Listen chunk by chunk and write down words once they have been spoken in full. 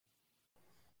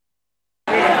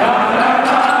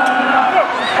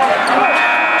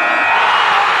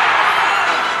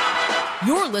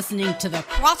listening to the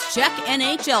Crosscheck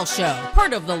NHL Show,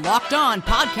 part of the Locked On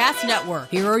Podcast Network.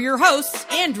 Here are your hosts,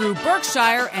 Andrew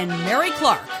Berkshire and Mary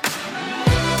Clark.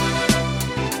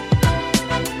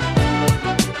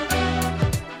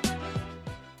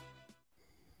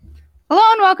 Hello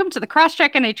and welcome to the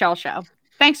Crosscheck NHL Show.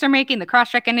 Thanks for making the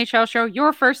Crosscheck NHL Show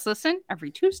your first listen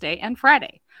every Tuesday and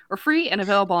Friday. We're free and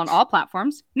available on all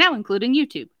platforms, now including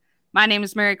YouTube. My name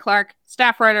is Mary Clark,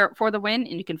 staff writer for The Win,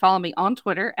 and you can follow me on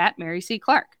Twitter at Mary C.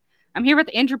 Clark. I'm here with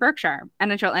Andrew Berkshire,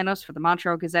 NHL analyst for the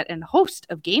Montreal Gazette and host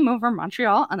of Game Over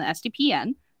Montreal on the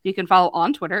SDPN. You can follow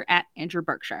on Twitter at Andrew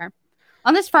Berkshire.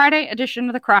 On this Friday edition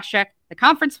of the Crosscheck, the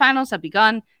conference finals have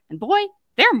begun, and boy,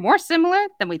 they're more similar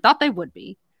than we thought they would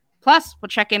be. Plus, we'll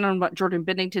check in on what Jordan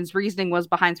Binnington's reasoning was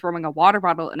behind throwing a water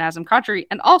bottle in Nazem Kadri,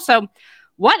 and also,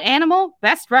 what animal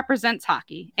best represents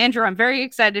hockey? Andrew, I'm very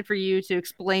excited for you to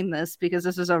explain this because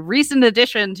this is a recent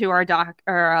addition to our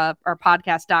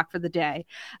podcast doc for the day.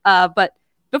 But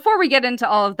before we get into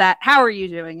all of that, how are you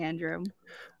doing, Andrew?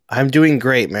 I'm doing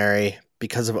great, Mary,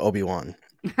 because of Obi-Wan.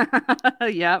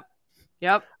 Yep.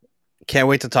 Can't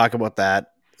wait to talk about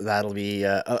that. That'll be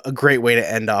a great way to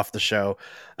end off the show.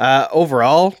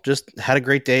 Overall, just had a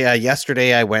great day.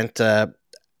 Yesterday, I went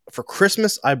for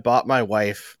Christmas. I bought my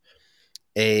wife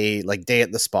a day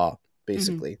at the spa,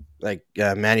 basically,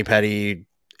 mani-pedi,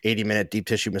 80-minute deep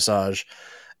tissue massage.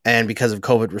 And because of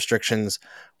COVID restrictions,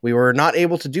 we were not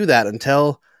able to do that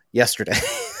until yesterday.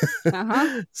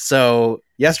 So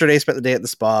yesterday, spent the day at the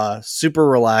spa. Super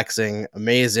relaxing,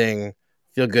 amazing.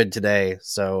 Feel good today.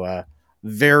 So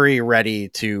very ready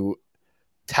to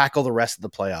tackle the rest of the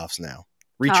playoffs now.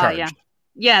 Recharged.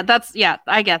 Yeah,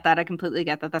 I get that. I completely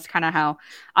get that. That's kind of how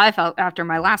I felt after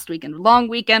my last weekend. Long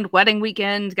weekend, wedding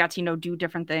weekend, got to, do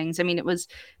different things. I mean, it was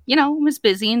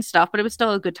busy and stuff, but it was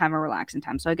still a good time, a relaxing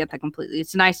time. So I get that completely.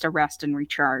 It's nice to rest and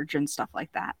recharge and stuff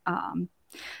like that.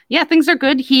 Yeah, things are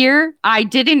good here. I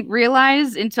didn't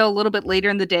realize until a little bit later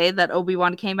in the day that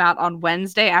Obi-Wan came out on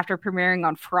Wednesday after premiering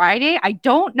on Friday. I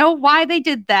don't know why they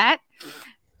did that.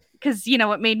 Because,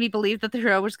 it made me believe that the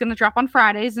show was going to drop on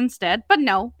Fridays instead. But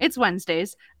no, it's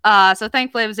Wednesdays. So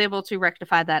thankfully I was able to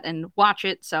rectify that and watch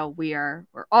it. So we're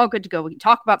all good to go. We can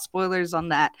talk about spoilers on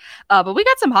that. But we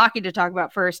got some hockey to talk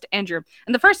about first, Andrew.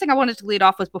 And the first thing I wanted to lead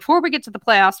off with before we get to the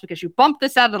playoffs, because you bumped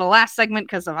this out of the last segment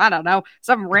because of, I don't know,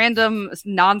 some random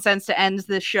nonsense to end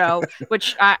this show,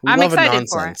 which I'm excited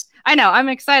for. I know, I'm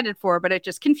excited for, but it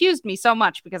just confused me so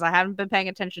much because I haven't been paying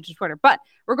attention to Twitter. But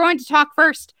we're going to talk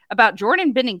first about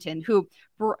Jordan Binnington, who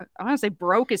I want to say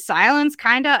broke his silence,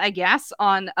 kind of, I guess,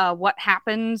 on what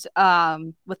happened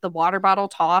with the water bottle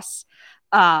toss,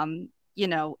 in,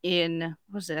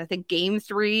 I think Game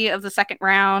 3 of the second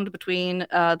round between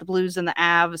the Blues and the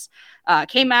Avs.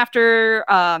 Came after,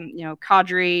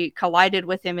 Kadri collided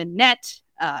with him in net.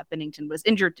 Binnington was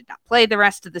injured, did not play the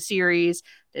rest of the series,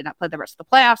 did not play the rest of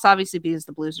the playoffs, obviously, because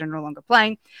the Blues are no longer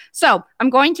playing. So I'm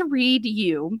going to read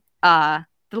you, the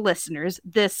listeners,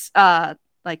 this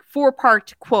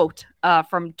 4-part quote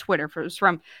from Twitter. It was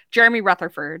from Jeremy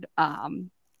Rutherford of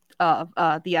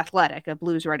The Athletic, a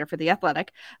Blues writer for The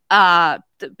Athletic.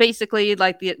 Basically,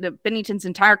 the Binnington's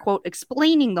entire quote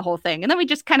explaining the whole thing. And then we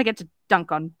just kind of get to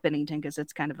dunk on Binnington because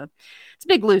it's kind of it's a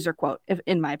big loser quote,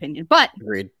 in my opinion. But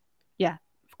agreed. Yeah.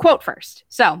 Quote first.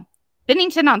 So,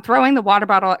 Binnington on throwing the water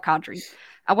bottle at Kadri.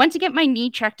 I went to get my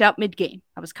knee checked out mid-game.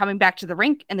 I was coming back to the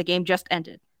rink and the game just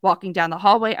ended. Walking down the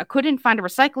hallway, I couldn't find a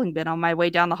recycling bin on my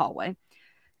way down the hallway.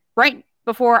 Right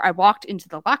before I walked into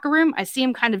the locker room, I see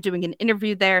him kind of doing an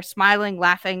interview there, smiling,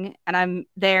 laughing, and I'm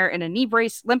there in a knee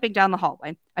brace, limping down the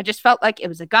hallway. I just felt like it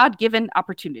was a God-given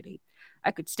opportunity. I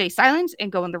could stay silent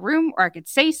and go in the room, or I could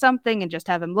say something and just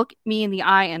have him look me in the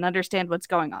eye and understand what's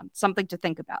going on. Something to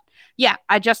think about. Yeah,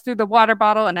 I just threw the water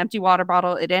bottle, an empty water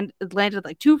bottle. It landed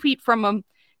 2 feet from him.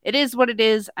 It is what it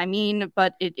is. I mean,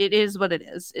 but it is what it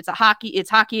is. It's hockey,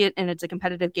 and it's a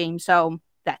competitive game. So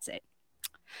that's it.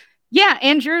 Yeah,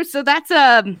 Andrew. So that's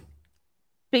a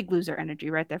big loser energy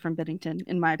right there from Binnington,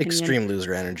 in my opinion. Extreme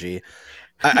loser energy.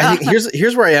 I think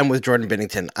here's where I am with Jordan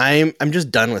Binnington. I'm just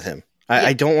done with him.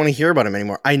 I don't want to hear about him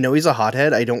anymore. I know he's a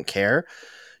hothead. I don't care.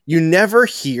 You never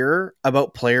hear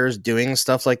about players doing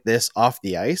stuff like this off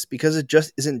the ice because it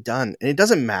just isn't done. And it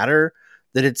doesn't matter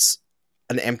that it's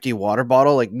an empty water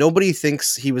bottle. Nobody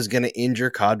thinks he was going to injure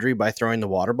Kadri by throwing the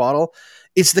water bottle.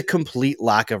 It's the complete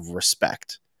lack of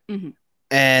respect. Mm-hmm.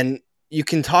 And you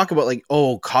can talk about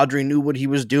Kadri knew what he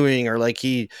was doing, or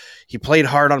he played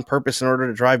hard on purpose in order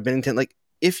to drive Binnington.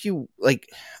 If you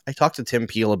I talked to Tim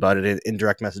Peel about it in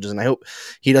direct messages, and I hope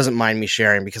he doesn't mind me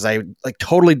sharing because I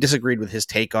totally disagreed with his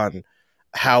take on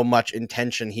how much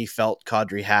intention he felt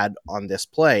Kadri had on this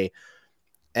play.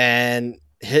 And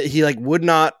he like would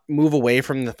not move away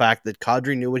from the fact that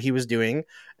Kadri knew what he was doing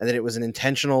and that it was an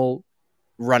intentional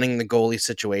running the goalie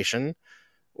situation.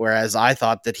 Whereas I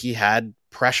thought that he had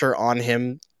pressure on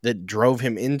him that drove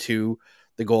him into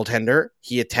the goaltender.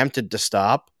 He attempted to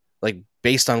stop, like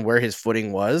based on where his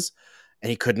footing was, and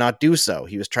he could not do so.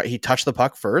 He touched the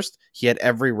puck first. He had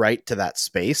every right to that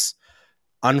space.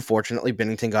 Unfortunately,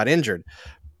 Binnington got injured,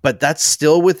 but that's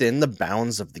still within the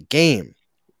bounds of the game.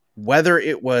 Whether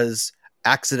it was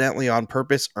accidentally on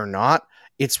purpose or not,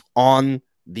 it's on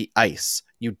the ice.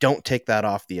 You don't take that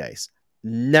off the ice.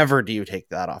 Never do you take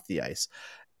that off the ice.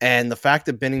 And the fact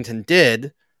that Binnington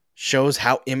did shows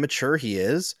how immature he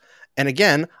is. And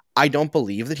again, I don't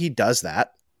believe that he does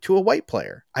that to a white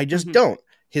player. I just don't.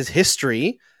 His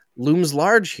history looms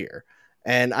large here.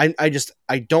 And I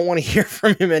don't want to hear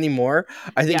from him anymore.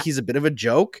 I think he's a bit of a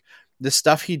joke. The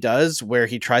stuff he does where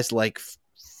he tries to like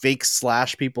fake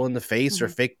slash people in the face or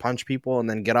fake punch people and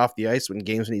then get off the ice when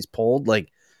games when he's pulled, like,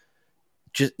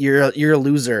 just you're a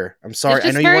loser. I'm sorry.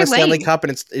 I know you want a Stanley Cup,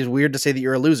 and it's weird to say that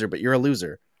you're a loser, but you're a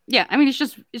loser. Yeah, I mean, it's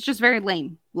just very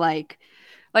lame. Like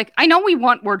I know we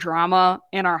want more drama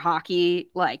in our hockey,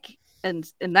 like, and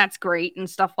that's great and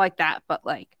stuff like that, but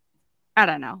like, I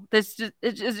don't know.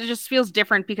 It just feels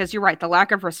different because you're right. The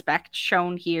lack of respect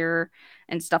shown here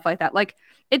and stuff like that. Like,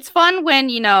 it's fun when,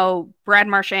 Brad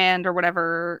Marchand or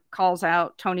whatever calls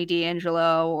out Tony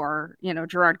DeAngelo, or,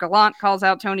 Gerard Gallant calls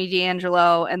out Tony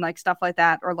DeAngelo and like stuff like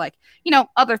that, or like,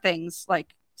 other things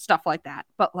like stuff like that.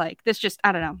 But like, this just,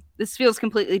 I don't know. This feels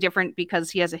completely different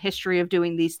because he has a history of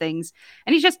doing these things,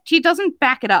 and he doesn't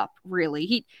back it up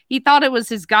really. He thought it was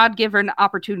his God-given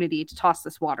opportunity to toss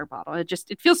this water bottle. It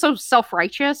feels so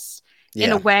self-righteous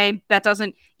in a way that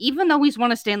doesn't, even though he's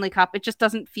won a Stanley Cup, it just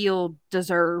doesn't feel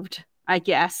deserved, I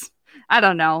guess. I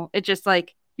don't know. It just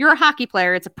like, you're a hockey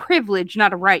player. It's a privilege,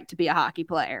 not a right, to be a hockey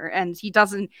player. And he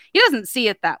doesn't see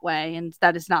it that way. And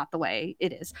that is not the way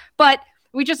it is. But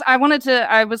I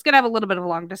was going to have a little bit of a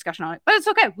long discussion on it, but it's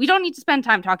okay. We don't need to spend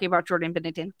time talking about Jordan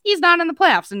Binnington. He's not in the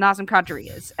playoffs, and Nazem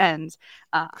Kadri is. And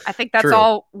I think that's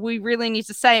all we really need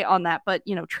to say on that. But,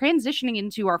 transitioning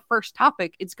into our first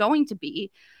topic, it's going to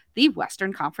be the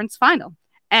Western Conference Final.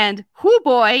 And whoo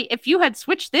boy, if you had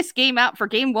switched this game out for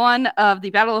game one of the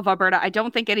Battle of Alberta, I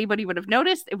don't think anybody would have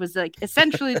noticed. It was like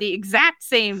essentially the exact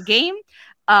same game.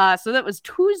 So that was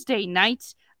Tuesday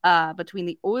night between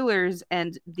the Oilers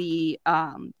and the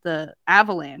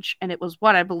Avalanche. And it was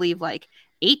what I believe like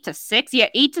 8-6. Yeah,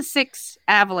 8-6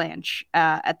 Avalanche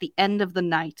at the end of the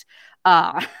night.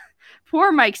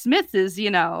 Poor Mike Smith is,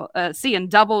 seeing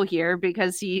double here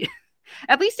because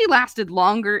at least he lasted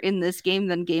longer in this game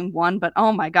than game one, but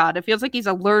oh my God, it feels like he's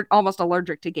almost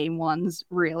allergic to game ones,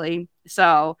 really.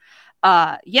 So,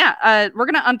 we're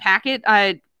going to unpack it.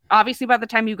 Obviously, by the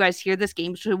time you guys hear this,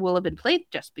 game will have been played,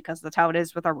 just because that's how it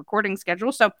is with our recording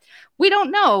schedule. So we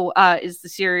don't know, is the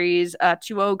series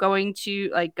 2-0 going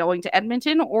to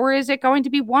Edmonton, or is it going to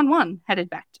be 1-1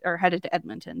 headed to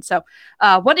Edmonton? So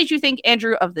what did you think,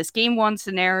 Andrew, of this game one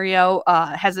scenario?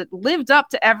 Has it lived up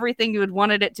to everything you had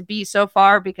wanted it to be so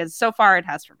far? Because so far it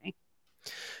has for me.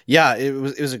 Yeah, it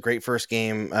was a great first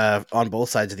game on both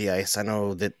sides of the ice. I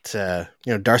know that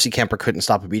Darcy Kemper couldn't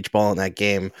stop a beach ball in that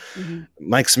game. Mm-hmm.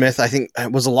 Mike Smith, I think,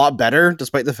 was a lot better,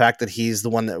 despite the fact that he's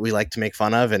the one that we like to make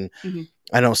fun of. And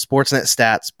I know Sportsnet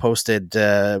Stats posted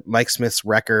Mike Smith's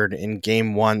record in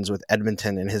game ones with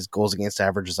Edmonton, and his goals against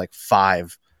average is like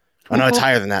 5. Oh no, it's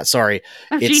higher than that. Sorry,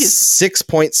 it's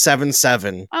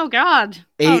 6.77. Oh God!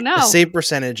 Save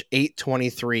percentage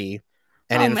 823.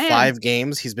 And in 5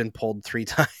 games, he's been pulled 3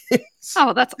 times.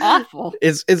 Oh, that's awful.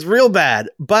 It's real bad.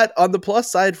 But on the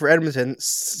plus side for Edmonton,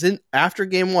 after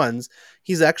game ones,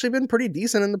 he's actually been pretty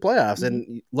decent in the playoffs. Mm-hmm.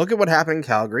 And look at what happened in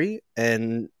Calgary,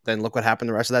 and then look what happened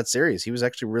the rest of that series. He was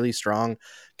actually really strong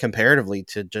comparatively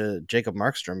to Jacob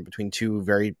Markstrom, between 2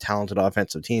 very talented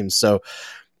offensive teams. So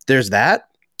there's that.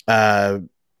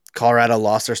 Colorado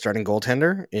lost their starting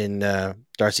goaltender in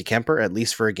Darcy Kemper, at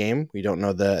least for a game. We don't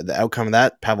know the outcome of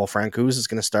that. Pavel Francouz is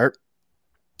going to start.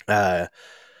 I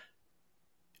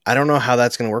don't know how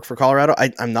that's going to work for Colorado.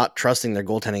 I'm not trusting their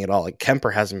goaltending at all. Like,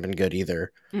 Kemper hasn't been good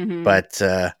either. Mm-hmm. But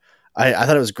I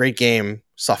thought it was a great game.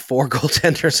 Saw 4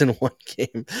 goaltenders in one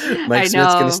game. Mike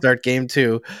Smith's going to start game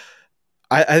 2.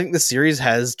 I think the series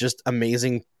has just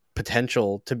amazing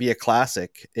potential to be a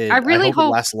classic. I hope it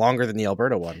lasts longer than the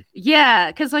Alberta one. Yeah,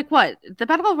 because the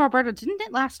Battle of Alberta, didn't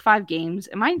it last 5 games?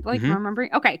 Am I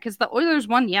remembering? Okay, because the Oilers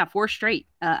won 4 straight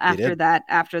after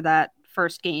that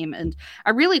first game, and I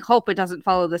really hope it doesn't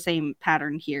follow the same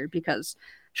pattern here, because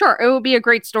sure, it would be a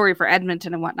great story for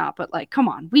Edmonton and whatnot, but come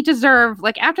on, we deserve,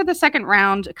 after the second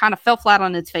round, it kind of fell flat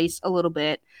on its face a little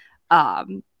bit.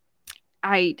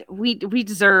 We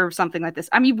deserve something like this.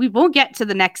 I mean, we will get to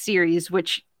the next series,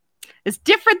 which is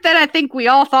different than I think we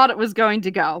all thought it was going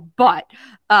to go. But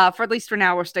for at least for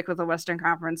now, we'll stick with the Western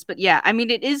Conference. But yeah, I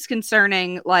mean, it is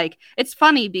concerning. Like, it's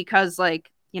funny because like,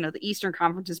 the Eastern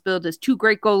Conference is billed as two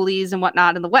great goalies and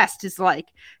whatnot, and the West is like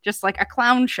just like a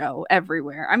clown show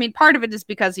everywhere. I mean, part of it is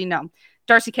because,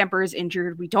 Darcy Kemper is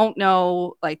injured. We don't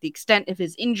know like the extent of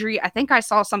his injury. I think I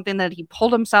saw something that he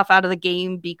pulled himself out of the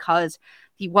game because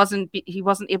he wasn't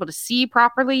able to see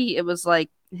properly. It was like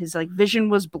his like vision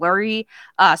was blurry.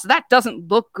 So that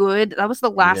doesn't look good. That was the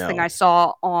last thing I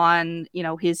saw on,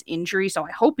 his injury. So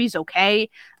I hope he's okay.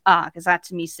 Because that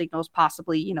to me signals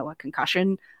possibly, a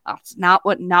concussion. It's not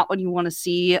what you want to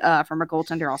see from a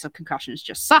goaltender. Also, concussions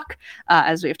just suck,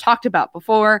 as we have talked about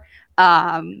before.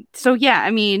 So yeah,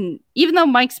 I mean, even though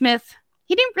Mike Smith,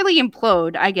 he didn't really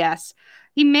implode, I guess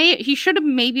he should have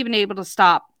maybe been able to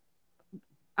stop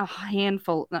a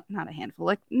handful, not a handful,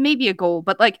 like maybe a goal,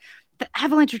 but like the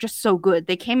Avalanche are just so good.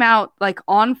 They came out like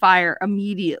on fire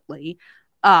immediately.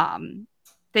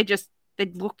 They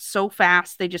looked so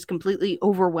fast. They just completely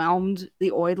overwhelmed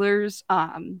the Oilers.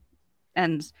 And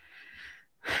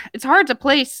it's hard to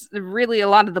place really a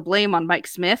lot of the blame on Mike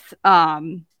Smith.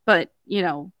 But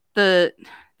the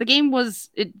game was,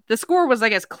 the score was, I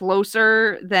guess,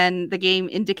 closer than the game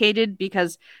indicated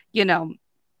because,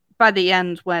 by the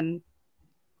end when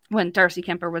Darcy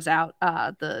Kemper was out,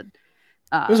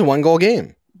 it was a 1-goal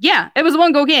game. Yeah, it was a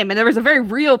 1-goal game, and there was a very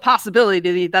real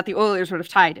possibility that the Oilers would have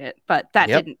tied it, but that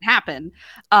didn't happen.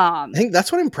 I think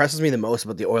that's what impresses me the most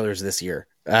about the Oilers this year.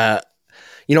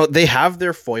 They have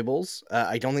their foibles.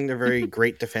 I don't think they're very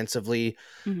great defensively.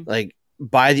 Mm-hmm. Like,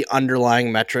 by the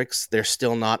underlying metrics, they're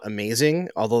still not amazing,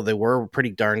 although they were pretty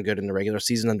darn good in the regular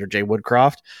season under Jay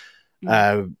Woodcroft.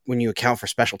 Mm-hmm. When you account for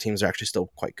special teams, they're actually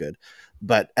still quite good.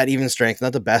 But at even strength,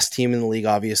 not the best team in the league,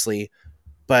 obviously,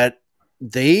 but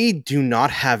they do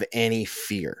not have any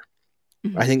fear.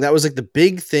 Mm-hmm. I think that was like the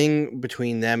big thing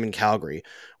between them and Calgary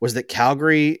was that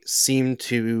Calgary seemed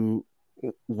to,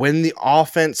 when the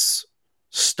offense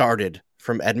started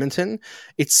from Edmonton,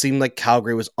 it seemed like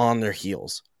Calgary was on their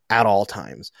heels at all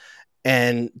times.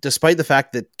 And despite the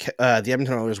fact that the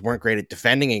Edmonton Oilers weren't great at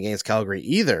defending against Calgary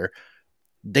either,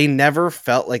 they never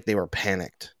felt like they were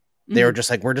panicked. They were just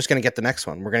like, we're just going to get the next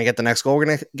one. We're going to get the next goal. We're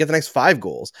going to get the next 5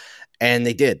 goals. And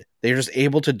they did. They were just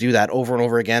able to do that over and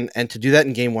over again. And to do that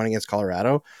in game 1 against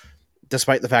Colorado,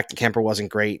 despite the fact that Kemper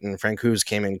wasn't great and Francouz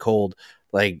came in cold,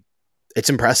 like, it's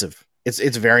impressive.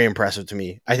 It's very impressive to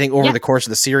me. I think over the course of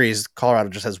the series, Colorado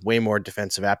just has way more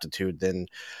defensive aptitude than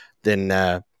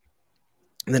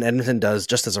Edmonton does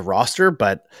just as a roster.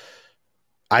 But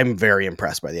I'm very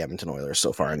impressed by the Edmonton Oilers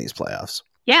so far in these playoffs.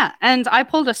 Yeah, and I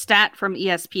pulled a stat from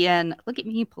ESPN. Look at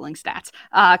me pulling stats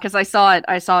because I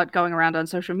saw it going around on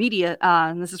social media.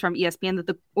 And this is from ESPN that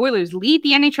the Oilers lead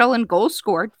the NHL in goals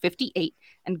scored, 58,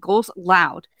 and goals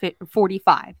allowed,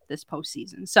 45 this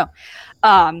postseason. So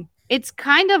it's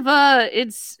kind of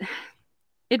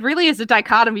it really is a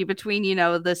dichotomy between,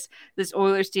 this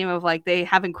Oilers team of like, they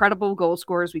have incredible goal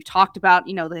scorers. We've talked about,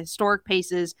 the historic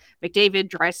paces, McDavid,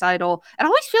 Draisaitl. It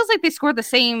always feels like they score the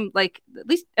same, like at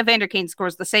least Evander Kane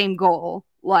scores the same goal,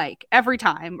 like every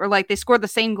time, or like they score the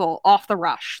same goal off the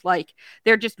rush. Like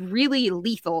they're just really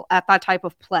lethal at that type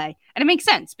of play. And it makes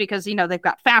sense because, they've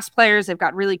got fast players. They've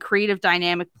got really creative,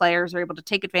 dynamic players. They're able to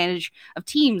take advantage of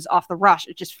teams off the rush.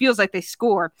 It just feels like they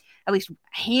score at least a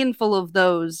handful of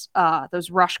those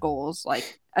rush goals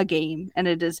like a game, and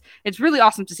it's really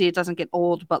awesome to see. It doesn't get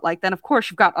old, but like then of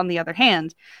course you've got on the other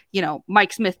hand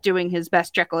Mike Smith doing his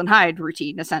best Jekyll and Hyde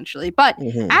routine essentially, but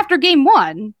after game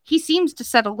 1 he seems to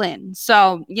settle in.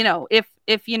 So if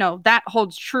that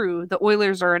holds true, the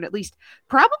Oilers are in at least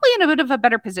probably in a bit of a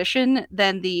better position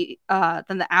than the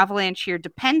Avalanche here,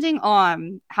 depending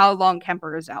on how long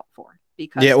Kemper is out for.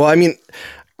 Because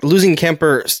losing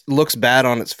Kemper looks bad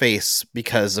on its face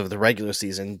because of the regular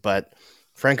season, but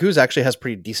Francouz actually has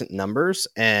pretty decent numbers,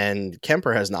 and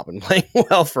Kemper has not been playing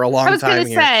well for a long time. I was going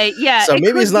to say, yeah. So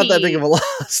maybe it's not that big of a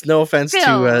loss. No offense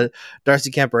to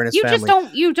Darcy Kemper and his family.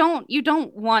 You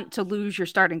don't want to lose your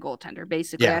starting goaltender.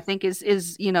 Basically, I think is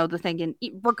the thing. And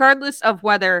regardless of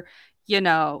whether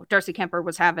Darcy Kemper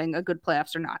was having a good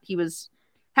playoffs or not, he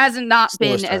hasn't not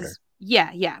still been as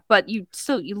But you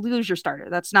lose your starter.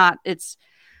 That's not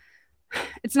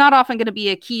it's not often going to be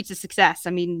a key to success.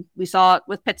 I mean, we saw it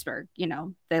with Pittsburgh.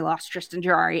 They lost Tristan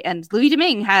Jarry, and Louis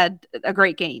Domingue had a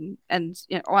great game, and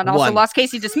also lost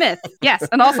Casey DeSmith. Yes,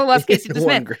 and also lost Casey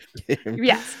DeSmith.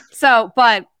 Yes. So,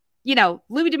 but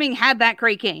Louis Domingue had that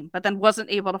great game, but then wasn't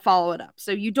able to follow it up.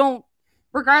 So you don't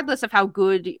regardless of how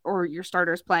good or your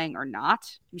starter is playing or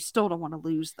not, you still don't want to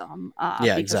lose them.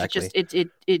 Yeah, because exactly.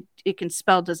 it can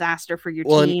spell disaster for your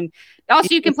Well, team.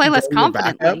 Also, you can play less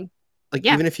confidently. Like,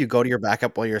 Yeah. even if you go to your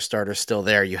backup while your starter's still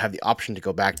there, you have the option to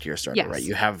go back to your starter, right? Yes.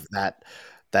 You have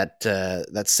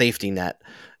that safety net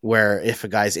where if a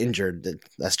guy's injured,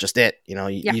 that's just it. You know,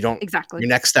 you don't exactly. Your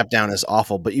next step down is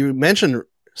awful. But you mentioned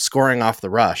scoring off the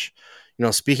rush. You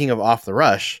know, speaking of off the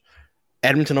rush,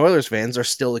 Edmonton Oilers fans are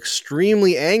still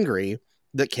extremely angry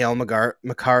that Cale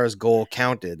Makar's goal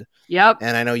counted. Yep.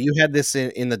 And I know you had this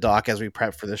in the doc as we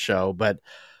prep for the show, but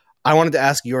I wanted to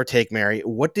ask your take, Mary.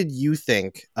 What did you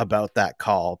think about that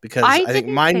call? Because I think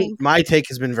my take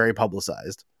has been very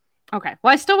publicized. Okay.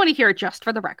 Well, I still want to hear it just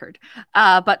for the record.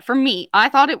 But for me, I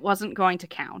thought it wasn't going to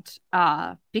count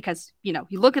because, you know,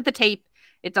 you look at the tape,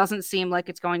 it doesn't seem like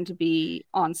it's going to be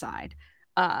onside.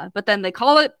 But then they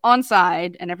call it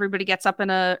onside and everybody gets up in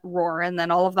a roar. And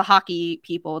then all of the hockey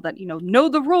people that, you know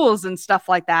the rules and stuff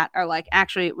like that are like,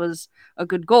 actually, it was a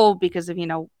good goal because of,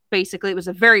 basically it was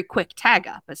a very quick tag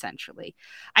up, essentially.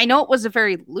 I know it was a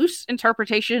very loose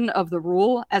interpretation of the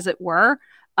rule, as it were.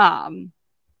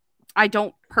 I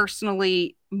don't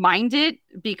personally mind it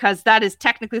because that is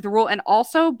technically the rule. And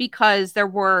also because there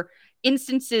were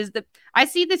instances that I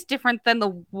see this different than the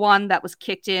one that was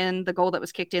kicked in, the goal that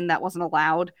was kicked in that wasn't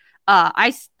allowed.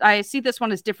 I see this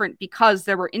one as different because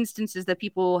there were instances that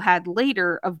people had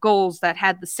later of goals that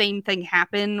had the same thing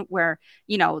happen where,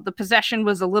 the possession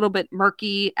was a little bit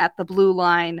murky at the blue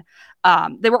line.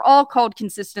 They were all called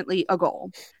consistently a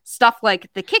goal. Stuff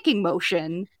like the kicking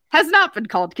motion has not been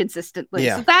called consistently.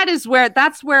 Yeah. So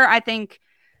that's where I think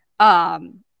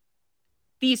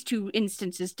these two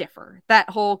instances differ. That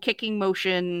whole kicking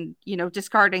motion,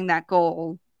 discarding that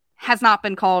goal has not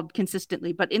been called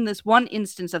consistently. But in this one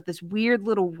instance of this weird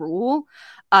little rule,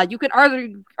 you could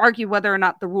argue whether or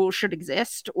not the rule should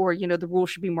exist or, the rule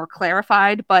should be more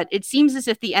clarified. But it seems as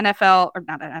if the NHL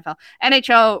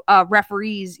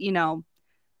referees,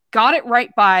 got it right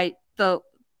by the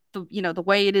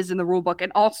way it is in the rule book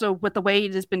and also with the way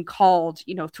it has been called,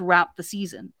 throughout the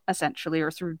season, essentially, or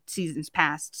through seasons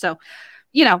past. So,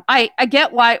 I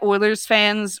get why Oilers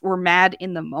fans were mad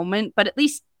in the moment, but at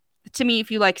least to me, if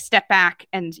you step back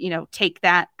and, take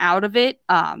that out of it,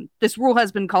 this rule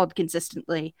has been called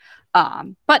consistently.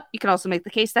 But you can also make the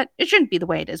case that it shouldn't be the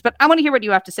way it is. But I want to hear what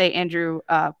you have to say, Andrew,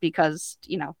 because,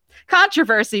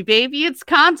 controversy, baby, it's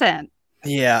content.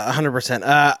 Yeah,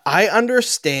 100%. I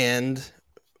understand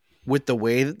with the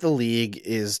way that the league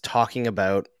is talking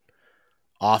about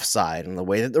offside and the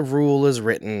way that the rule is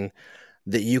written,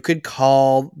 that you could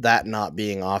call that not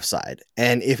being offside.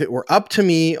 And if it were up to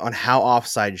me on how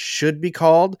offside should be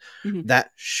called,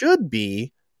 that should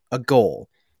be a goal.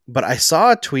 But I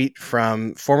saw a tweet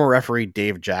from former referee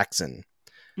Dave Jackson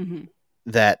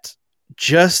that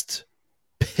just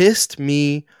pissed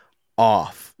me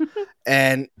off.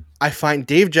 And I find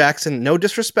Dave Jackson, no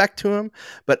disrespect to him,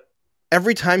 but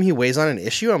every time he weighs on an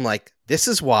issue, I'm like, this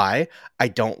is why I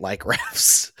don't like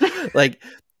refs.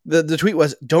 The tweet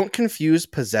was, don't confuse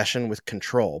possession with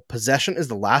control. Possession is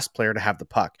the last player to have the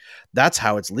puck. That's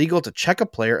how it's legal to check a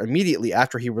player immediately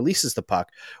after he releases the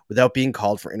puck without being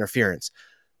called for interference.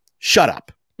 Shut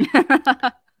up.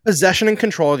 Possession and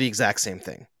control are the exact same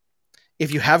thing.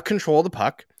 If you have control of the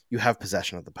puck, you have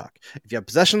possession of the puck. If you have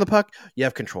possession of the puck, you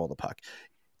have control of the puck.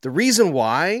 The reason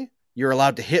why you're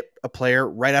allowed to hit a player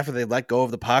right after they let go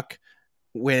of the puck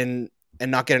and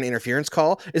not get an interference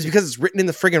call is because it's written in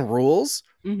the friggin' rules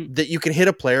that you can hit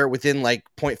a player within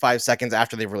 0.5 seconds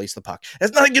after they've released the puck. It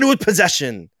has nothing to do with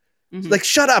possession.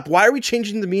 Shut up. Why are we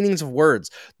changing the meanings of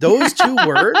words? Those two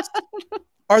words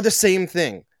are the same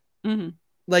thing.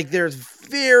 There's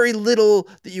very little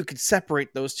that you could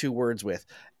separate those two words with.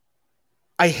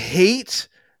 I hate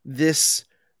this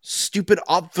stupid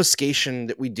obfuscation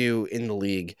that we do in the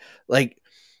league.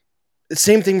 The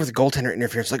same thing with goaltender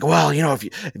interference.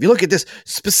 If you look at this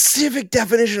specific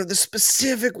definition of this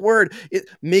specific word,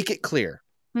 make it clear.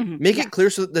 Make it clear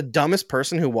so that the dumbest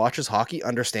person who watches hockey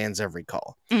understands every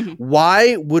call.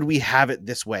 Why would we have it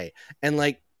this way? And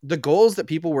the goals that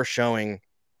people were showing,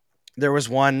 there was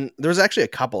actually a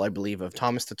couple, I believe, of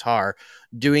Thomas Tatar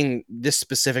doing this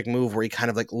specific move where he kind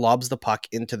of lobs the puck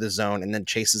into the zone and then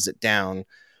chases it down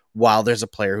while there's a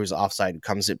player who's offside,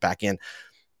 comes it back in.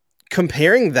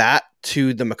 Comparing that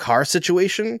to the Makar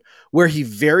situation, where he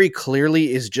very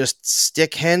clearly is just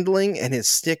stick handling and his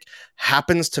stick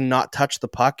happens to not touch the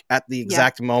puck at the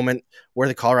exact moment where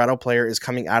the Colorado player is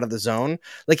coming out of the zone.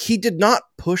 He did not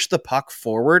push the puck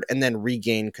forward and then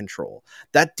regain control.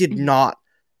 That did not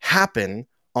happen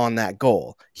on that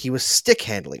goal. He was stick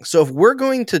handling. So if we're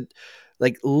going to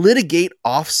Like, litigate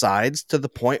offsides to the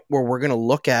point where we're going to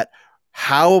look at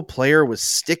how a player was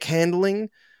stick handling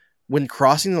when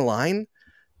crossing the line.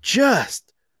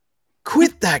 Just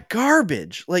quit that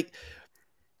garbage. Like,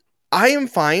 I am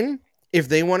fine if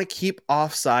they want to keep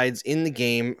offsides in the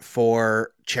game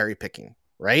for cherry picking,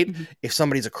 right? Mm-hmm. If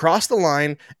somebody's across the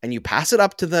line and you pass it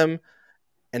up to them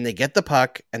and they get the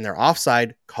puck and they're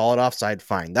offside, call it offside,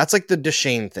 fine. That's like the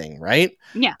Duchesne thing, right?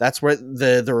 Yeah. That's where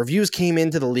the reviews came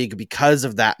into the league because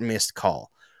of that missed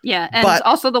call. Yeah, and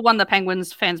also the one the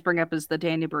Penguins fans bring up is the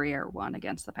Danny Briere one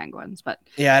against the Penguins. But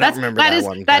yeah, I don't remember that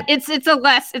one.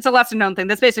 It's a lesser known thing.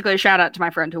 That's basically a shout out to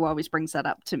my friend who always brings that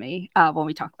up to me when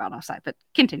we talk about offside. But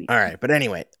continue. All right, but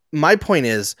anyway, my point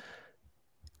is,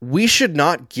 we should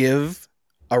not give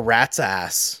a rat's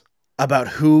ass about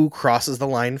who crosses the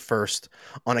line first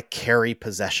on a carry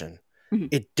possession. Mm-hmm.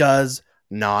 It does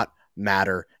not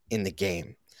matter in the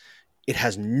game. It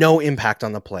has no impact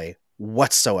on the play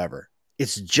whatsoever.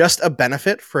 It's just a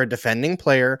benefit for a defending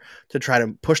player to try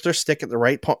to push their stick at the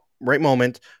right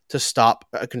moment to stop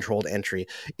a controlled entry.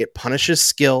 It punishes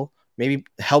skill, maybe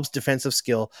helps defensive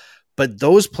skill, but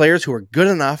those players who are good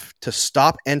enough to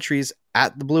stop entries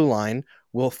at the blue line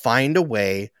will find a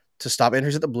way to stop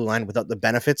entries at the blue line without the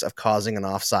benefits of causing an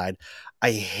offside.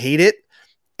 I hate it.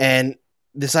 And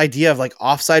this idea of like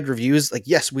offside reviews, like,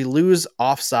 yes, we lose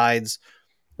offsides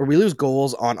or we lose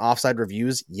goals on offside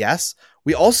reviews. Yes.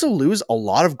 We also lose a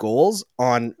lot of goals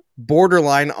on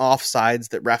borderline offsides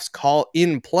that refs call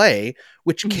in play,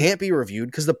 which can't be reviewed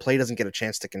because the play doesn't get a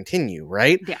chance to continue.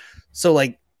 Right. Yeah. So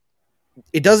like,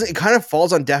 it kind of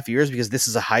falls on deaf ears because this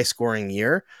is a high scoring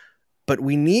year, but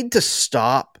we need to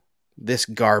stop this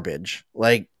garbage.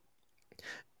 Like,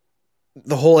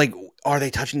 the whole, like, are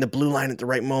they touching the blue line at the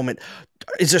right moment?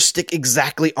 Is their stick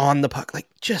exactly on the puck? Like,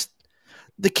 just,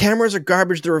 the cameras are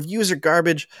garbage. The reviews are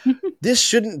garbage. This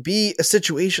shouldn't be a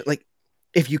situation. Like,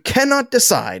 if you cannot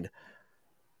decide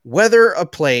whether a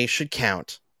play should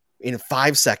count in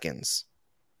 5 seconds,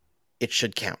 it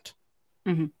should count.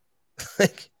 Mm-hmm.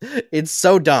 Like, it's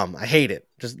so dumb. I hate it.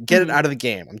 Just get it out of the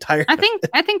game. I'm tired. I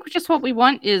think just what we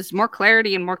want is more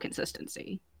clarity and more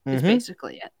consistency. Is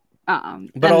basically it.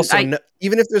 But also,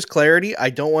 even if there's clarity, I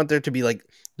don't want there to be like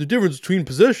the difference between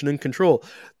possession and control.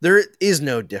 There is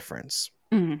no difference.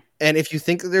 Mm-hmm. And if you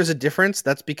think that there's a difference,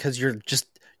 that's because you're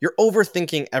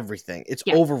overthinking everything. It's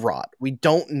overwrought. We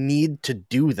don't need to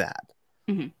do that.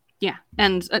 Mm-hmm. Yeah.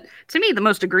 And to me, the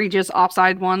most egregious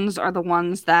offside ones are the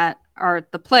ones that are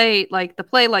the play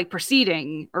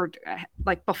preceding or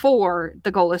like before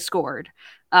the goal is scored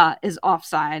is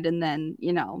offside. And then,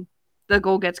 the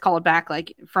goal gets called back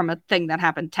like from a thing that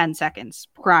happened 10 seconds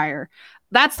prior.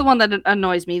 That's the one that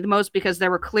annoys me the most because there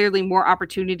were clearly more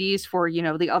opportunities for,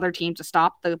 the other team to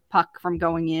stop the puck from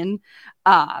going in.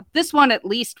 This one at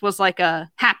least was like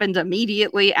happened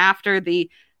immediately after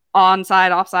the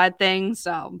onside offside thing.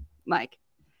 So like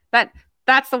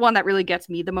that's the one that really gets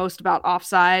me the most about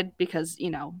offside because,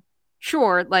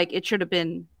 sure, like it should have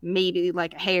been maybe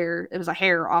like it was a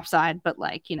hair offside, but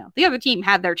like, the other team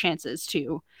had their chances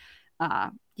to,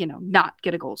 not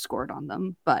get a goal scored on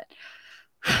them. But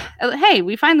hey,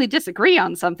 we finally disagree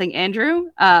on something, Andrew.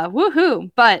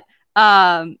 Woohoo. But,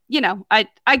 I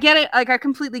get it. Like, I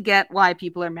completely get why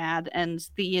people are mad and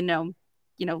the,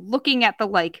 looking at the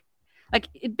like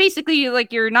basically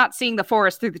like you're not seeing the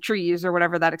forest through the trees or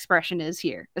whatever that expression is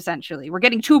here. Essentially, we're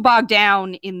getting too bogged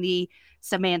down in the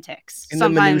semantics. In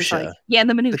sometimes, the minutia. In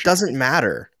the minutia. It doesn't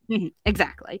matter.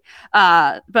 Exactly.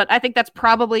 But I think that's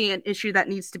probably an issue that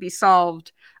needs to be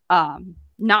solved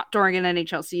not during an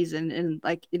NHL season. And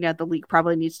like, the league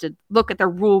probably needs to look at their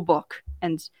rule book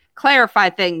and clarify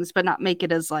things, but not make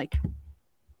it as like,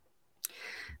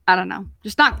 I don't know,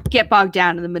 just not get bogged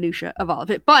down in the minutia of all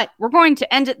of it. But we're going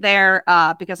to end it there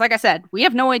because like I said, we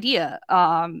have no idea.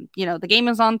 The game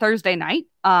is on Thursday night.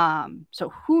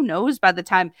 So who knows by the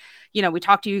time, we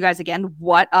talk to you guys again,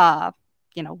 what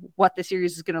the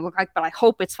series is going to look like, but I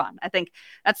hope it's fun. I think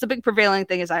that's the big prevailing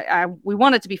thing is we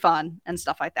want it to be fun and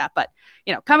stuff like that. But,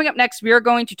 coming up next, we are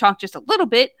going to talk just a little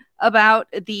bit about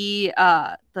the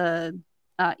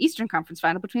Eastern Conference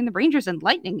final between the Rangers and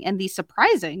Lightning and the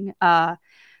surprising,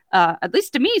 at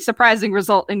least to me, surprising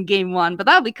result in game one, but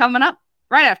that'll be coming up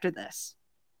right after this.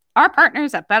 Our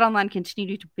partners at BetOnline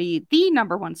continue to be the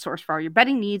number one source for all your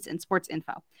betting needs and sports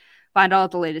info. Find all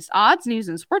of the latest odds, news,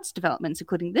 and sports developments,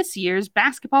 including this year's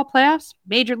basketball playoffs,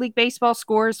 Major League Baseball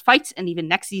scores, fights, and even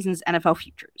next season's NFL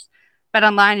futures.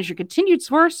 BetOnline is your continued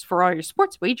source for all your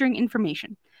sports wagering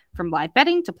information, from live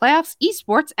betting to playoffs,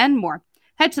 esports, and more.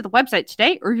 Head to the website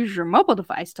today or use your mobile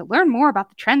device to learn more about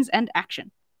the trends and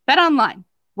action. BetOnline,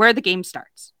 where the game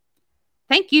starts.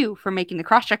 Thank you for making the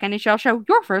Crosscheck NHL show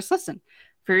your first listen.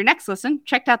 For your next listen,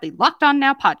 check out the Locked On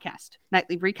Now podcast.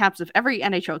 Nightly recaps of every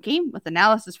NHL game with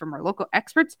analysis from our local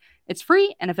experts. It's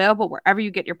free and available wherever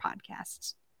you get your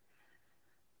podcasts.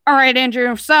 All right,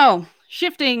 Andrew. So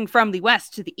shifting from the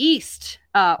West to the East,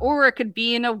 or it could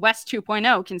be in a West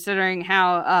 2.0, considering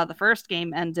how the first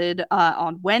game ended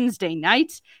on Wednesday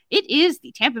night. It is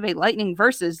the Tampa Bay Lightning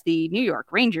versus the New York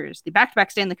Rangers, the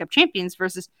back-to-back Stanley Cup champions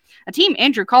versus a team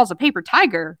Andrew calls a paper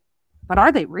tiger. But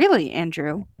are they really,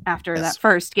 Andrew, after that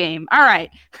first game? All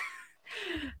right.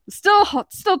 Still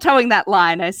towing that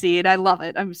line. I see it. I love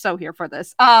it. I'm so here for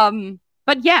this.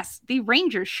 But yes, the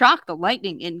Rangers shocked the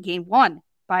Lightning in game one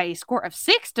by a score of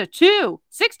 6-2.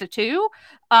 6-2.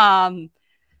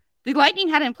 The Lightning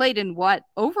hadn't played in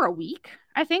over a week,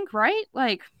 I think, right?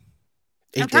 Like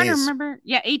 8 days. I'm trying to remember.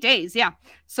 Yeah, 8 days. Yeah.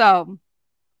 So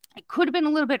it could have been a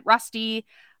little bit rusty,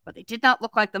 but they did not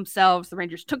look like themselves. The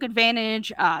Rangers took advantage.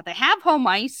 They have home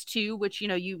ice too, which,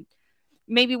 you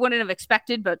maybe wouldn't have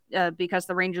expected, but because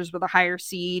the Rangers were the higher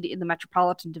seed in the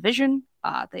Metropolitan Division,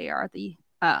 they are the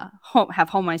have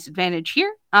home ice advantage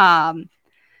here.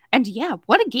 And yeah,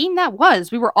 what a game that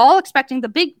was. We were all expecting, the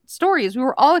big story is we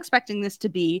were all expecting this to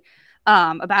be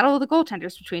a battle of the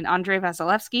goaltenders between Andrei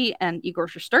Vasilevskiy and Igor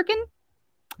Shesterkin.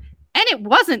 And it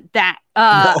wasn't that.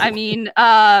 No. I mean,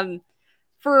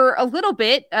 for a little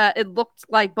bit, it looked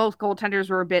like both goaltenders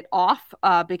were a bit off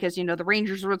because, the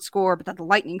Rangers would score, but then the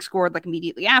Lightning scored like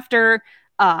immediately after.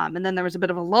 And then there was a bit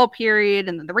of a lull period,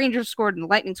 and then the Rangers scored and the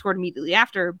Lightning scored immediately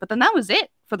after. But then that was it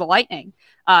for the Lightning.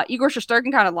 Igor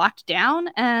Shesterkin kind of locked down,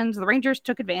 and the Rangers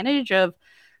took advantage of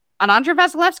an Andrei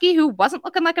Vasilevskiy who wasn't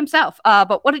looking like himself.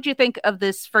 But what did you think of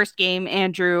this first game,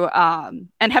 Andrew? And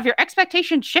have your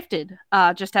expectations shifted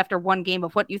just after one game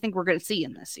of what you think we're going to see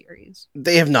in this series?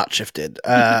 They have not shifted.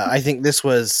 I think this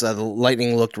was the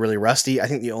Lightning looked really rusty. I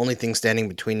think the only thing standing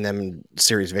between them and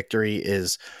series victory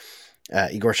is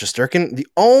Igor Shesterkin. The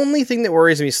only thing that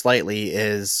worries me slightly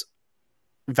is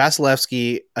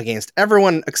Vasilevskiy against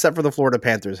everyone except for the Florida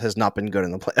Panthers has not been good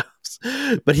in the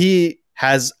playoffs, but he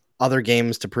has other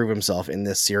games to prove himself in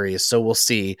this series. So we'll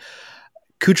see.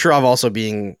 Kucherov also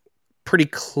being pretty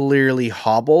clearly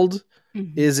hobbled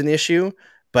is an issue,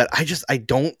 but I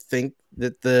don't think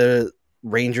that the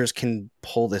Rangers can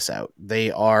pull this out.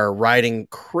 They are riding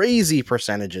crazy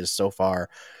percentages so far.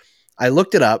 I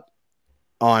looked it up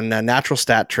on a natural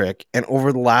stat trick, and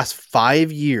over the last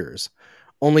 5 years,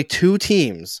 only 2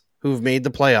 teams who've made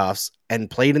the playoffs and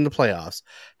played in the playoffs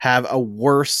have a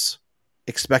worse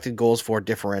expected goals for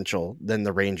differential than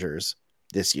the Rangers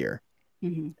this year.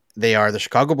 They are the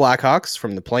Chicago Blackhawks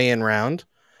from the play-in round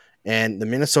and the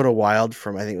Minnesota Wild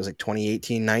from, I think it was like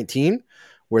 2018-19,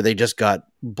 where they just got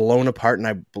blown apart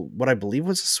and what I believe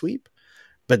was a sweep.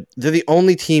 But they're the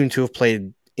only team to have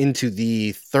played into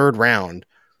the third round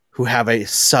who have a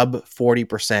sub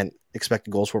 40% expected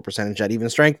goals for percentage at even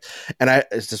strength. And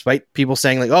despite people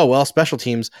saying like, oh, well, special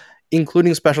teams,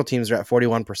 including special teams, are at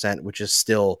 41%, which is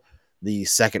still the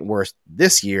second worst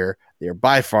this year. They are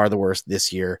by far the worst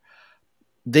this year.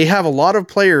 They have a lot of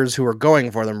players who are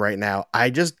going for them right now. I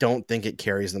just don't think it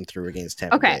carries them through against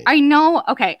Tampa Bay. I know.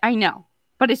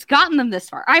 But it's gotten them this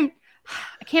far. I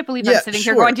can't believe I'm sitting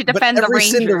here going to defend the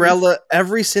Rangers.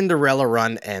 Every Cinderella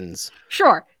run ends.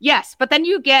 Sure, yes. But then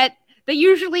they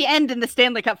usually end in the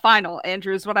Stanley Cup final,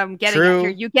 Andrew, is what I'm getting at here.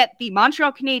 You get the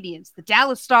Montreal Canadiens, the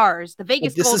Dallas Stars, the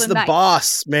Vegas Golden Knights. This is the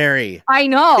boss, Mary. I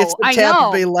know. It's the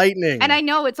Tampa Bay Lightning. And I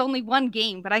know it's only one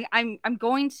game, but I'm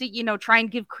going to, try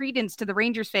and give credence to the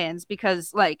Rangers fans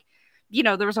because,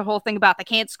 there was a whole thing about they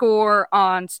can't score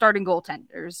on starting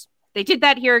goaltenders. They did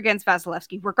that here against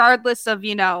Vasilevskiy, regardless of,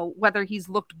 whether he's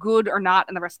looked good or not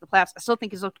in the rest of the playoffs. I still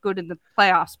think he's looked good in the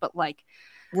playoffs, but were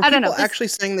people actually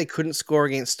saying they couldn't score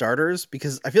against starters?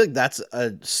 Because I feel like that's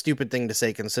a stupid thing to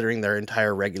say considering their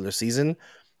entire regular season.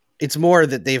 It's more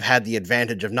that they've had the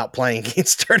advantage of not playing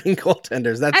against starting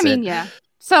goaltenders. Yeah.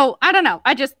 So I don't know.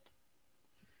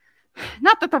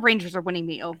 Not that the Rangers are winning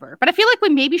me over, but I feel like we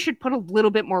maybe should put a little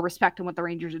bit more respect on what the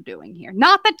Rangers are doing here.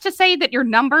 Not that to say that your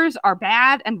numbers are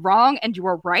bad and wrong and you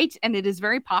are right, and it is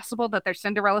very possible that their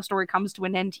Cinderella story comes to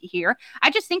an end here.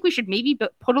 I just think we should maybe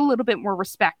put a little bit more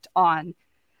respect on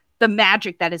the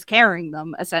magic that is carrying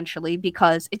them, essentially,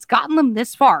 because it's gotten them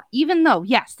this far, even though,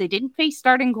 yes, they didn't face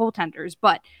starting goaltenders,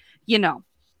 but,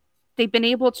 they've been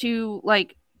able to,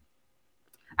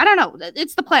 I don't know.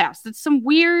 It's the playoffs. It's some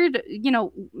weird,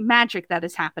 magic that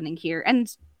is happening here. And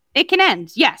it can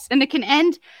end. Yes. And it can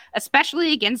end,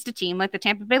 especially against a team like the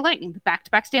Tampa Bay Lightning, the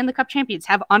back-to-back Stanley Cup champions,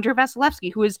 have Andrei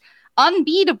Vasilevskiy, who is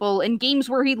unbeatable in games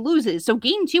where he loses. So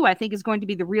game 2, I think, is going to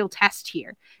be the real test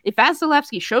here. If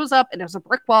Vasilevsky shows up and there's a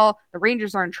brick wall, the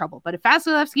Rangers are in trouble. But if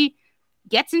Vasilevsky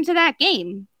gets into that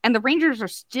game and the Rangers are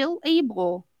still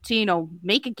able to,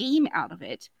 make a game out of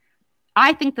it,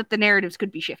 I think that the narratives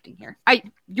could be shifting here.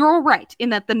 You're right in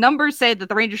that the numbers say that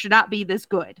the Rangers should not be this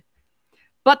good.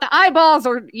 But the eyeballs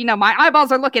are, my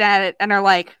eyeballs are looking at it and are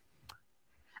like,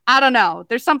 I don't know.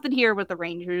 There's something here with the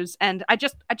Rangers, and I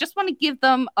just want to give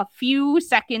them a few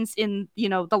seconds in,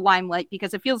 the limelight,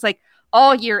 because it feels like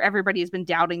all year everybody has been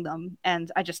doubting them,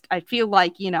 and I feel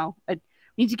like, I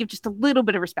need to give just a little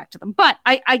bit of respect to them. But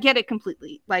I get it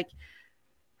completely. Like,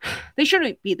 they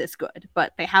shouldn't be this good,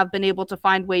 but they have been able to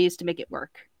find ways to make it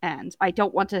work. And I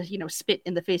don't want to, spit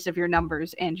in the face of your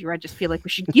numbers, Andrew. I just feel like we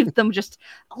should give them just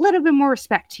a little bit more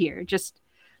respect here. Just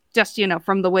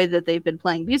from the way that they've been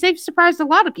playing, because they've surprised a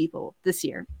lot of people this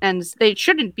year, and they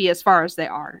shouldn't be as far as they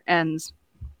are. And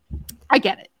I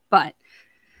get it, but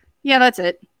yeah, that's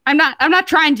it. I'm not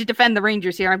trying to defend the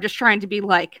Rangers here. I'm just trying to be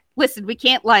like, listen, we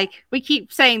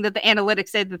keep saying that the analytics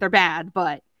say that they're bad,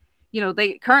 but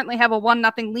they currently have a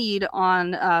 1-0 lead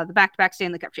on the back-to-back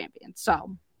Stanley Cup champions.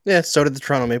 So yeah, so did the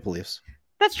Toronto Maple Leafs.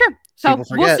 That's true. So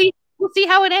we'll see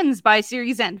how it ends by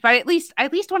series end. But I at least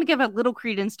want to give a little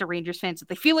credence to Rangers fans that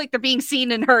they feel like they're being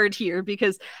seen and heard here,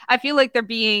 because I feel like they're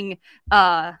being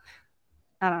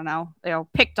I don't know,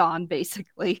 picked on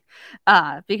basically.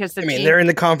 Because they're in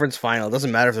the conference final. It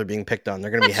doesn't matter if they're being picked on.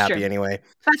 They're going to be happy anyway.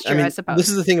 That's true, I suppose. This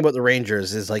is the thing about the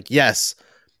Rangers is like, yes,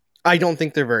 I don't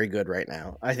think they're very good right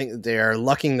now. I think they are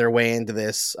lucking their way into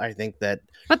this. I think that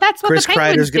but that's what Chris the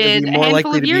Penguins Kreider's going to be more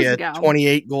likely to be a ago.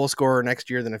 28 goal scorer next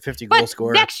year than a 50 goal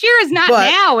scorer. Next year is not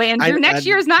now, Andrew. Next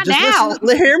year is not now.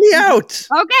 Hear me out.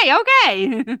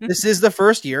 Okay. This is the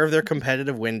first year of their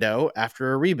competitive window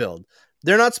after a rebuild.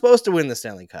 They're not supposed to win the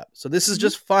Stanley Cup. So this is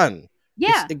just fun.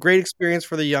 Yeah. It's a great experience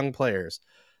for the young players.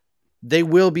 They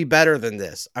will be better than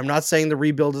this. I'm not saying the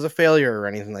rebuild is a failure or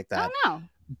anything like that. Oh, no.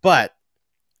 But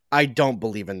I don't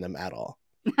believe in them at all.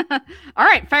 All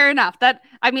right, fair enough.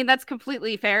 That's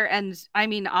completely fair. And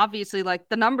obviously, like,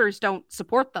 the numbers don't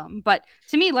support them. But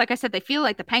to me, like I said, they feel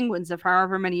like the Penguins of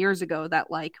however many years ago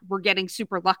that, like, were getting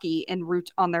super lucky en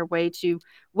route on their way to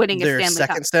winning their a Stanley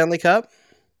second Cup. Stanley Cup?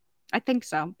 I think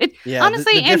so.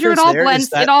 Honestly, Andrew, it all blends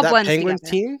Penguins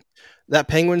together. That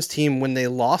Penguins team, when they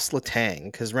lost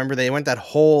Letang, because remember, they went that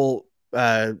whole,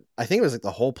 I think it was like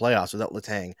the whole playoffs without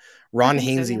Letang. Ron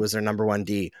Hainsey was their number 1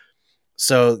 D.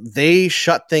 So they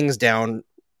shut things down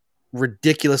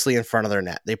ridiculously in front of their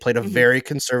net. They played a very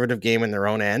conservative game in their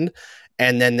own end,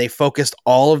 and then they focused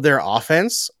all of their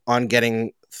offense on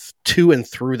getting to and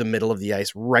through the middle of the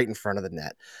ice right in front of the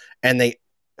net. And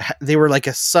they were like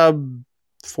a sub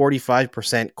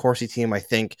 45% Corsi team, I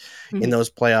think, in those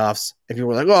playoffs. And people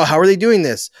were like, oh, how are they doing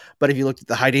this? But if you looked at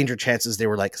the high danger chances, they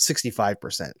were like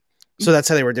 65%. So that's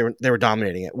how they were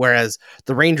dominating it. Whereas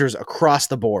the Rangers across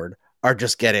the board are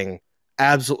just getting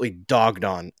absolutely dogged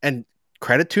on. And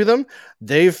credit to them,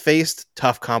 they've faced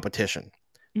tough competition.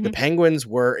 The Penguins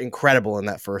were incredible in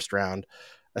that first round,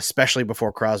 especially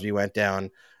before Crosby went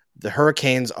down. The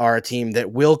Hurricanes are a team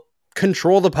that will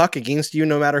control the puck against you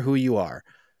no matter who you are.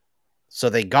 So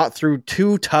they got through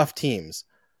 2 tough teams.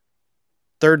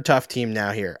 Third tough team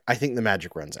now here. I think the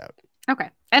magic runs out. Okay.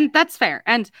 And that's fair.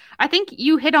 And I think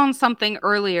you hit on something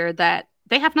earlier that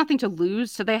they have nothing to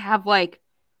lose. So they have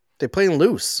they're playing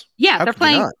loose. Yeah, they're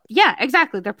playing. Yeah,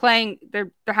 exactly. They're playing.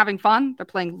 They're having fun. They're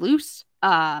playing loose.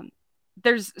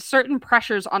 There's certain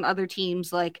pressures on other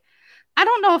teams. Like, I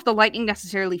don't know if the Lightning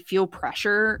necessarily feel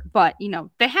pressure, but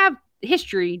they have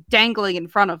history dangling in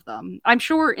front of them. I'm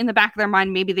sure in the back of their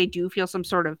mind, maybe they do feel some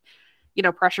sort of,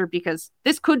 pressure, because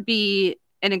this could be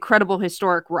an incredible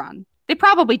historic run. They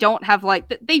probably don't have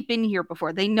they've been here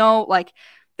before. They know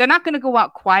they're not going to go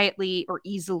out quietly or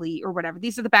easily or whatever.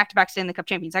 These are the back-to-back Stanley Cup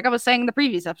champions. Like I was saying in the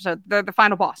previous episode, they're the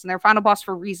final boss, and they're final boss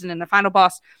for a reason. And the final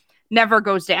boss never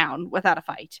goes down without a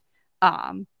fight.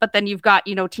 But then you've got,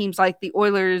 teams like the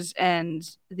Oilers and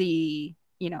the,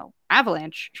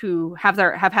 Avalanche, who have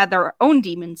had their own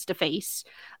demons to face,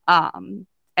 and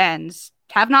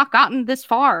have not gotten this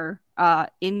far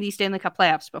in the Stanley Cup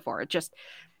playoffs before.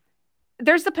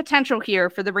 There's the potential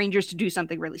here for the Rangers to do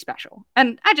something really special.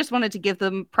 And I just wanted to give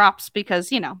them props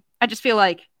because, I just feel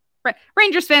like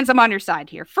Rangers fans, I'm on your side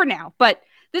here for now. But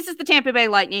this is the Tampa Bay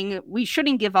Lightning. We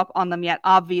shouldn't give up on them yet,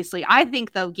 obviously. I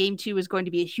think, though, Game 2 is going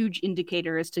to be a huge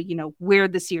indicator as to, where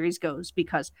the series goes.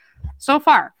 Because so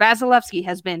far, Vasilevsky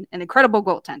has been an incredible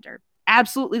goaltender.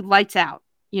 Absolutely lights out,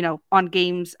 on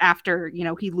games after,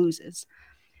 he loses.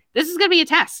 This is going to be a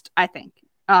test, I think.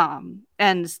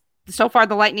 And so far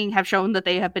the Lightning have shown that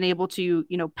they have been able to,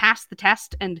 pass the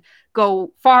test and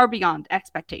go far beyond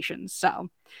expectations. So,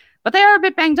 but they are a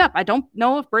bit banged up. I don't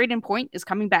know if Braden Point is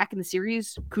coming back in the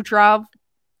series. Kucherov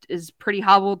is pretty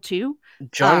hobbled too.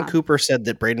 John Cooper said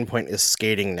that Braden Point is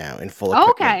skating now in full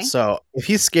equipment. Okay. So if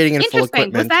he's skating in full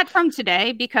equipment. Was that from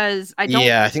today? Because I don't.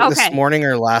 Yeah, I think this morning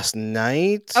or last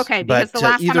night. Okay, because the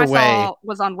last time I saw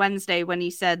was on Wednesday when he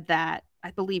said that,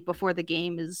 I believe before the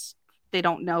game they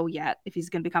don't know yet if he's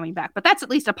going to be coming back. But that's at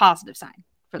least a positive sign.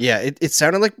 Yeah, it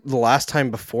sounded like the last time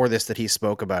before this that he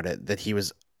spoke about it, that he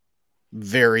was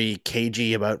very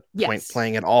cagey about Point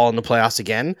playing at all in the playoffs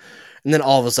again. And then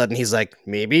all of a sudden he's like,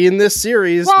 maybe in this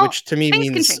series, which to me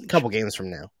means a couple games from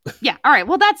now. Yeah. All right.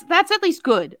 Well, that's at least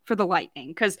good for the Lightning,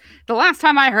 because the last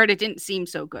time I heard it didn't seem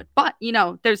so good. But,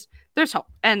 there's hope.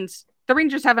 And the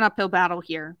Rangers have an uphill battle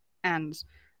here. And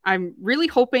I'm really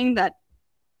hoping that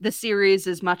the series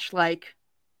is much like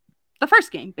the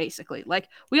first game, basically. Like,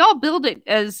 we all build it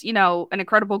as, an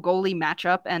incredible goalie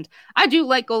matchup. And I do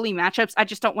like goalie matchups. I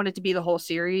just don't want it to be the whole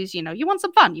series. You want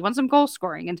some fun. You want some goal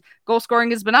scoring. And goal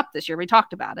scoring has been up this year. We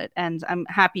talked about it. And I'm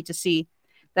happy to see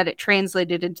that it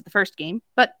translated into the first game.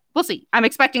 But we'll see. I'm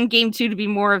expecting game 2 to be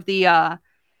more of the,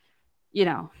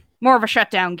 more of a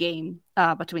shutdown game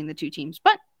between the two teams.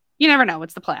 But you never know.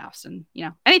 It's the playoffs. And,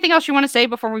 anything else you want to say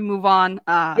before we move on?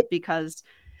 Because,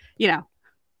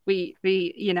 we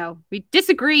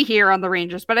disagree here on the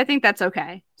Rangers, but I think that's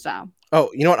okay. So. Oh,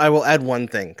 you know what? I will add one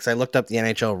thing, because I looked up the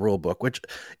NHL rule book, which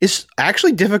is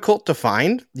actually difficult to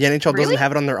find. The NHL doesn't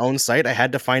have it on their own site. I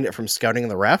had to find it from Scouting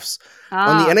the Refs.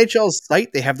 On the NHL's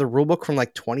site, they have the rule book from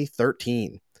like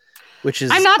 2013, which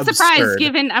is I'm not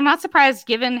surprised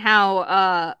given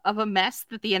how of a mess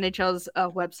that the NHL's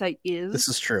website is. This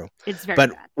is true. It's very bad.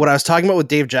 But what I was talking about with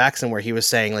Dave Jackson, where he was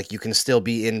saying like you can still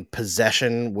be in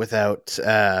possession without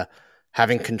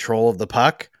having control of the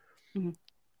puck. Mm-hmm.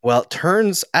 Well, it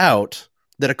turns out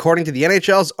that according to the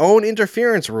NHL's own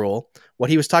interference rule,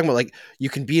 what he was talking about, like you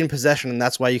can be in possession and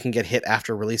that's why you can get hit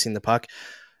after releasing the puck.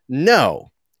 No,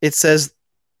 it says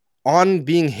on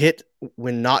being hit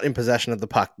when not in possession of the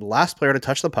puck, the last player to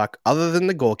touch the puck other than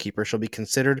the goalkeeper shall be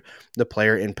considered the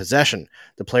player in possession.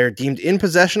 The player deemed in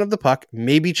possession of the puck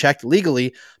may be checked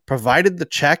legally, provided the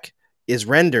check is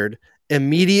rendered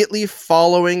immediately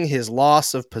following his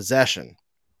loss of possession.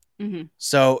 Mm-hmm.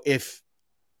 So if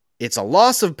it's a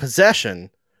loss of possession,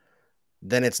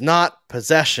 then it's not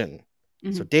possession.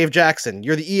 Mm-hmm. So Dave Jackson,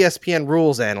 you're the ESPN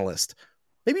rules analyst.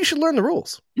 Maybe you should learn the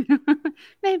rules.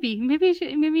 maybe you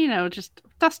should, just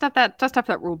dust up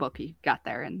that rule book you got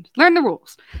there and learn the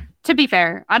rules. To be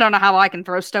fair, I don't know how I can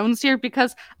throw stones here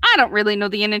because I don't really know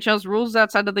the NHL's rules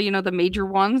outside of the the major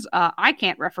ones. I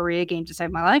can't referee a game to save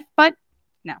my life, but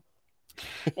no,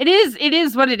 it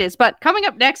is what it is. But coming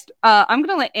up next, I'm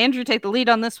gonna let Andrew take the lead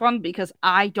on this one because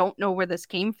I don't know where this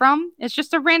came from. It's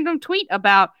just a random tweet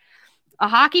about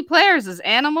hockey players as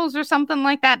animals or something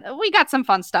like that. We got some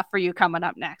fun stuff for you coming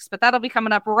up next, but that'll be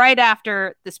coming up right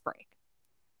after this break.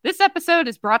 This episode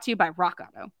is brought to you by Rock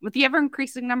Auto. With the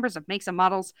ever-increasing numbers of makes and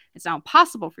models, it's now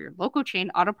impossible for your local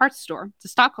chain auto parts store to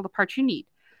stock all the parts you need.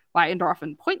 Why endure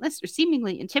often pointless or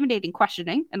seemingly intimidating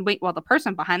questioning and wait while the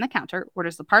person behind the counter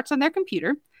orders the parts on their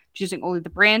computer, choosing only the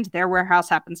brand their warehouse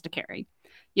happens to carry.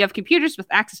 You have computers with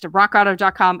access to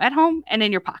rockauto.com at home and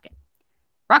in your pocket.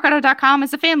 RockAuto.com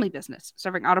is a family business,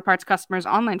 serving auto parts customers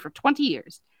online for 20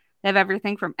 years. They have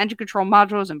everything from engine control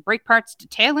modules and brake parts to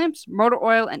tail lamps, motor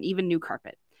oil, and even new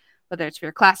carpet. Whether it's for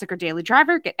your classic or daily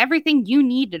driver, get everything you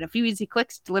need in a few easy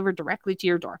clicks delivered directly to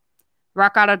your door. The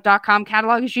RockAuto.com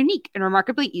catalog is unique and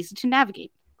remarkably easy to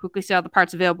navigate. Quickly see all the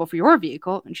parts available for your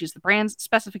vehicle and choose the brands,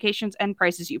 specifications, and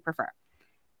prices you prefer.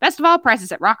 Best of all,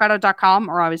 prices at RockAuto.com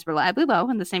are always reliably low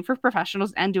and the same for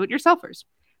professionals and do-it-yourselfers.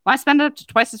 Why spend up to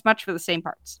twice as much for the same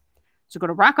parts? So go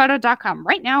to rockauto.com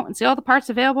right now and see all the parts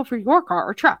available for your car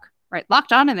or truck. Right,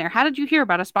 locked on in there. How did you hear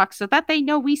about us box so that they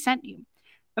know we sent you?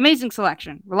 Amazing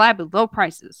selection, reliably low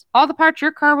prices, all the parts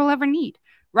your car will ever need.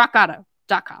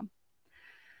 rockauto.com.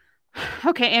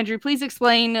 Okay, Andrew, please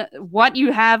explain what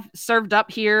you have served up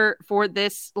here for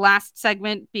this last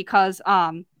segment because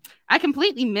I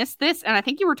completely missed this and I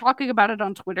think you were talking about it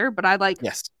on Twitter, but I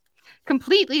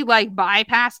completely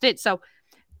bypassed it. So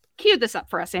cue this up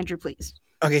for us, Andrew, please.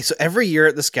 Okay, so every year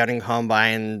at the Scouting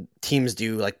Combine, teams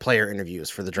do player interviews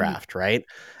for the draft, right?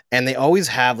 And they always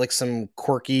have some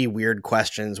quirky, weird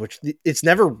questions, which it's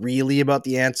never really about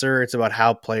the answer. It's about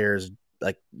how players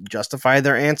justify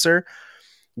their answer.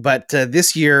 But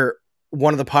this year,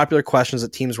 one of the popular questions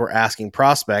that teams were asking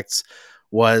prospects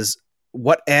was,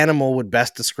 what animal would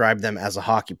best describe them as a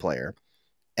hockey player?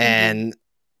 And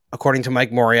according to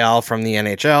Mike Morial from the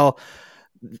NHL,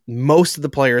 most of the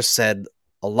players said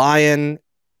a lion,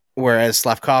 whereas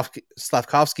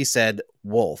Slavkovsky said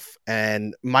wolf.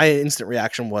 And my instant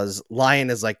reaction was lion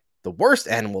is like the worst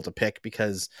animal to pick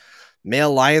because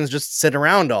male lions just sit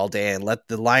around all day and let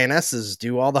the lionesses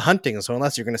do all the hunting. So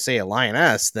unless you're going to say a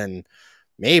lioness, then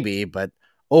maybe. But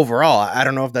overall, I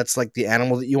don't know if that's like the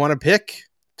animal that you want to pick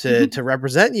to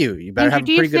represent you. You better have a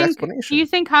pretty good explanation. Do you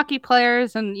think hockey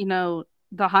players and,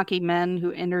 the hockey men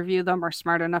who interview them are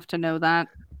smart enough to know that?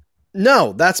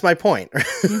 No, that's my point.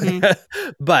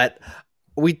 But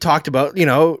we talked about,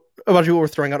 a bunch of people were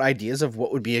throwing out ideas of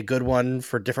what would be a good one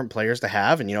for different players to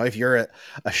have. And, if you're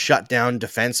a shutdown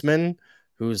defenseman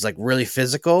who's like really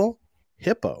physical,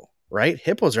 hippo, right?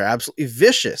 Hippos are absolutely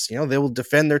vicious. They will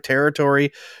defend their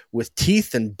territory with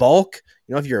teeth and bulk.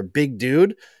 If you're a big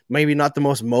dude, maybe not the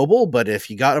most mobile, but if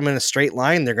you got them in a straight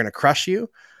line, they're going to crush you.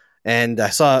 And I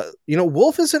saw,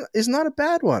 wolf is not a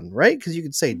bad one, right? Because you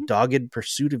could say dogged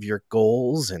pursuit of your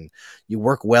goals and you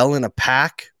work well in a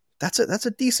pack. That's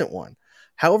a decent one.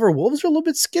 However, wolves are a little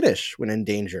bit skittish when in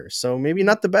danger, so maybe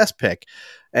not the best pick.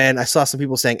 And I saw some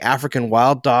people saying African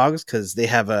wild dogs because they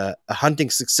have a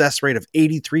hunting success rate of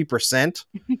 83%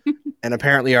 and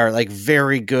apparently are like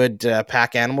very good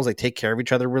pack animals. They take care of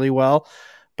each other really well.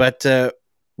 But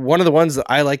one of the ones that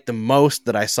I like the most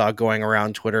that I saw going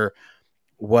around Twitter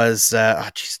was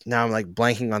now I'm like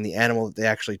blanking on the animal that they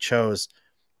actually chose.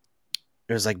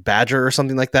 It was like badger or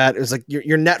something like that. It was like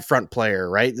your net front player,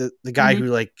 right? The guy who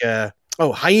like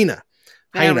hyena.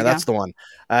 That's the one.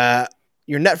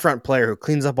 Your net front player who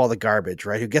cleans up all the garbage,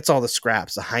 right? Who gets all the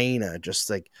scraps. A hyena, just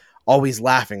like always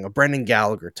laughing. A Brendan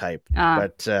Gallagher type.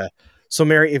 But so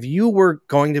Mary, if you were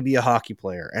going to be a hockey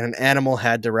player and an animal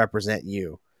had to represent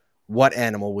you, what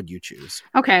animal would you choose?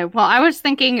 Okay, well, I was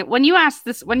thinking when you asked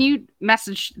this, when you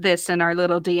messaged this in our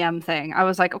little DM thing, I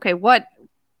was like, okay, what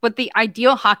would the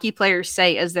ideal hockey players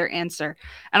say as their answer?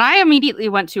 And I immediately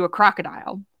went to a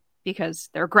crocodile because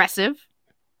they're aggressive,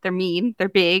 they're mean, they're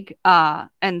big,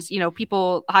 and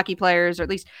people, hockey players, or at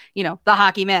least the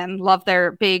hockey men, love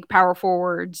their big power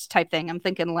forwards type thing. I'm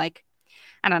thinking like,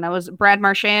 I don't know, is Brad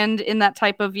Marchand in that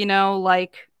type of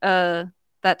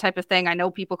that type of thing? I know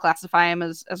people classify him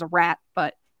as a rat,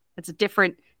 but it's a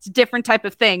different type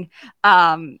of thing.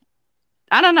 I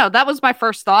don't know. That was my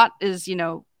first thought is,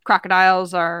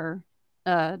 crocodiles are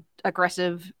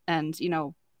aggressive and,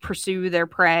 pursue their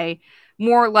prey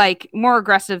more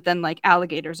aggressive than like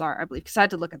alligators are, I believe, because I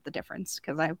had to look at the difference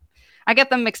because I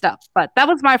get them mixed up. But that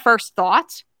was my first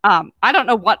thought. I don't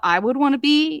know what I would want to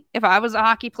be if I was a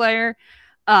hockey player,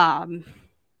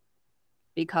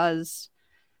 because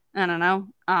I don't know.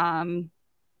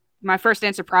 My first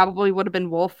answer probably would have been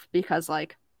wolf because,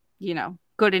 like,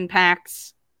 good in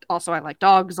packs. Also, I like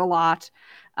dogs a lot.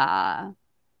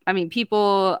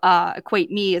 People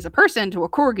equate me as a person to a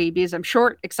corgi because I'm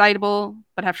short, excitable,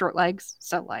 but have short legs.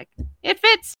 So, like, it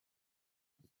fits.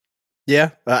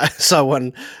 Yeah, I saw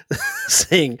one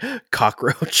saying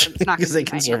cockroach because they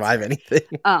can survive anything.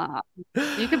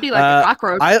 You could be like a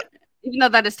cockroach, even though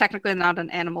that is technically not an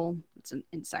animal. It's an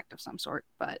insect of some sort,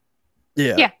 but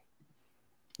yeah.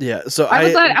 So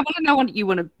I want to know what you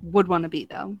would want to be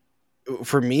though.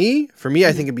 For me,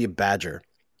 I think it'd be a badger.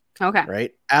 Okay.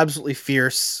 Right. Absolutely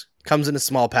fierce. Comes in a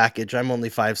small package. I'm only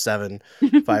 5'7",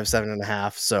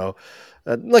 5'7.5". So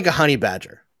like a honey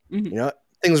badger,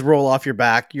 things roll off your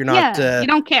back. You're not, you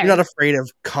don't care. You're not afraid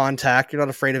of contact. You're not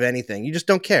afraid of anything. You just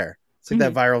don't care. It's like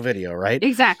that viral video, right?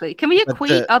 Exactly. Can we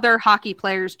equate other hockey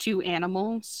players to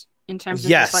animals in terms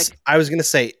of yes, just like... I was going to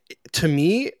say, to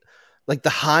me, like the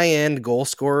high-end goal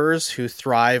scorers who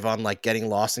thrive on like getting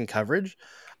lost in coverage,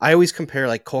 I always compare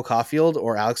like Cole Caulfield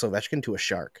or Alex Ovechkin to a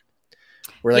shark.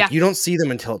 Where like you don't see them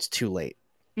until it's too late.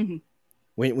 Mm-hmm.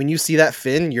 When you see that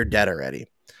fin, you're dead already.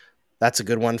 That's a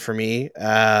good one for me.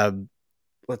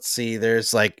 Let's see.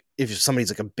 There's like if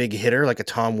somebody's like a big hitter, like a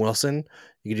Tom Wilson,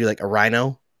 you could do like a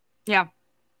rhino. Yeah,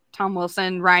 Tom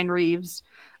Wilson, Ryan Reeves.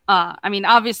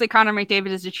 Obviously Connor McDavid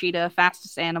is a cheetah,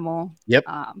 fastest animal. Yep.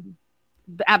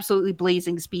 Absolutely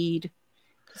blazing speed.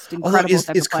 Although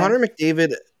is Connor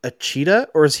McDavid a cheetah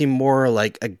or is he more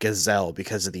like a gazelle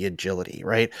because of the agility,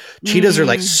 right? Cheetahs are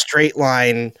like straight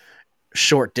line,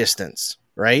 short distance,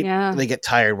 right? Yeah. They get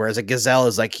tired, whereas a gazelle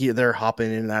is like they're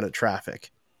hopping in and out of traffic.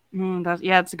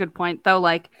 That's a good point. Though,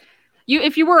 like,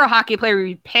 if you were a hockey player,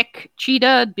 you'd pick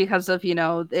cheetah because of,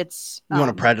 it's... You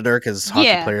want a predator because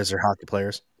hockey players are hockey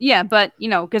players. Yeah, but,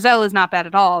 gazelle is not bad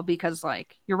at all because,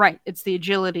 like, you're right. It's the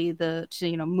agility, to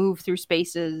move through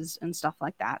spaces and stuff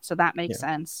like that. So that makes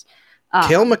sense.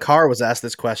 Cale Makar was asked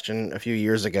this question a few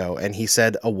years ago, and he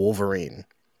said a wolverine.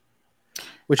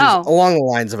 which is along the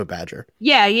lines of a badger.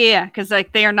 Yeah. Because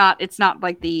like they are not. It's not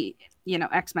like the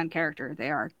X-Men character. They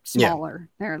are smaller.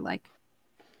 Yeah. They're like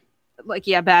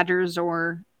badgers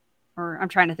or I'm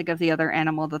trying to think of the other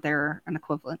animal that they're an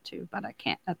equivalent to, but I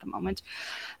can't at the moment.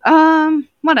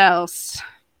 What else?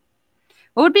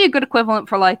 What would be a good equivalent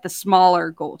for like the smaller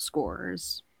goal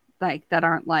scorers, like that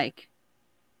aren't like,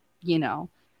 I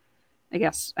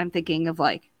guess I'm thinking of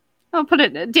like, I'll put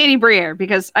it Danny Briere,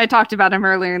 because I talked about him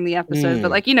earlier in the episode, but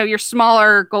like, your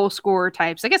smaller goal scorer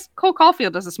types. I guess Cole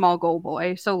Caulfield is a small goal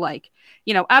boy. So like,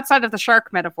 outside of the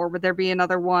shark metaphor, would there be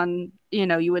another one,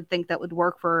 you would think that would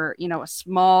work for, a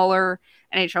smaller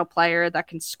NHL player that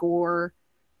can score?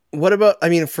 What about,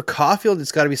 for Caulfield,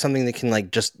 it's got to be something that can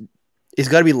like it's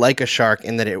got to be like a shark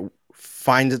in that it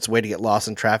finds its way to get lost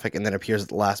in traffic and then appears at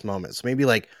the last moment. So maybe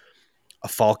like a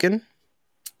falcon.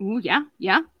 Ooh, yeah.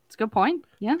 That's a good point.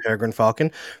 Yeah. Peregrine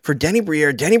falcon. For Danny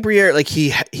Briere, like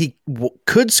he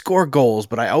could score goals,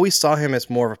 but I always saw him as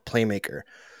more of a playmaker.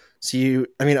 So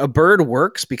a bird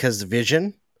works because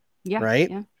vision, right?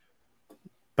 Yeah.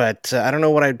 But I don't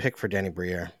know what I'd pick for Danny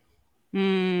Briere.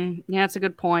 Yeah, that's a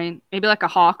good point. Maybe like a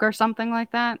hawk or something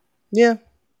like that. Yeah.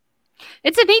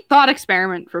 It's a neat thought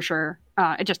experiment for sure.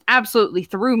 It just absolutely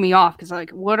threw me off because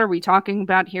like, what are we talking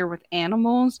about here with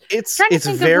animals? It's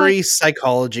very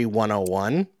psychology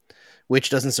 101. Which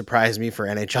doesn't surprise me for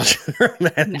NHL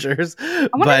general managers,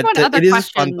 but it is a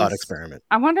fun thought experiment.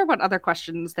 I wonder what other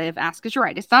questions they've asked. Because you're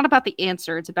right, it's not about the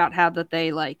answer; it's about how that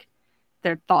they like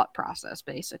their thought process.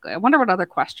 Basically, I wonder what other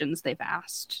questions they've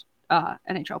asked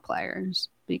NHL players,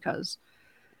 because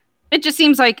it just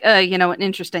seems like an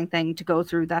interesting thing to go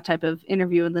through that type of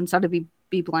interview and then suddenly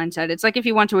be blindsided. It's like if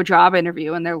you went to a job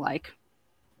interview and they're like,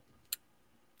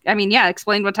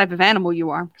 explain what type of animal you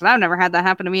are, because I've never had that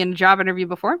happen to me in a job interview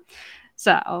before.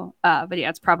 So, but yeah,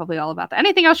 it's probably all about that.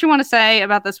 Anything else you want to say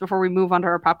about this before we move on to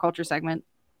our pop culture segment?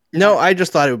 No, I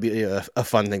just thought it would be a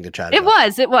fun thing to chat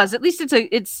about. It was. At least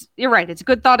you're right. It's a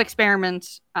good thought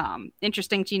experiment.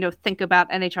 Interesting to, think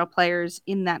about NHL players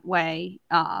in that way,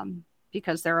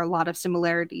 because there are a lot of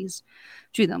similarities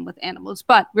to them with animals.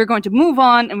 But we're going to move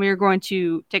on and we're going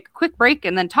to take a quick break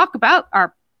and then talk about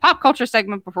our pop culture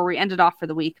segment before we end it off for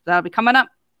the week. That'll be coming up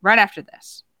right after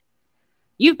this.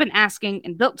 You've been asking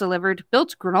and Built delivered.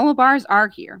 Built granola bars are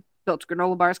here. Built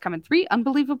granola bars come in 3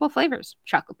 unbelievable flavors: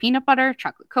 chocolate peanut butter,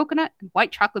 chocolate coconut, and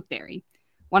white chocolate berry.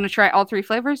 Want to try all 3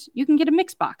 flavors? You can get a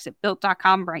mix box at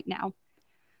Built.com right now.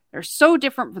 They're so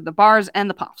different from the bars and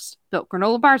the puffs. Built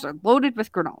granola bars are loaded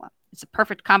with granola. It's a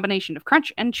perfect combination of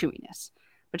crunch and chewiness.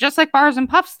 But just like bars and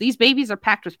puffs, these babies are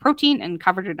packed with protein and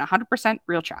covered in 100%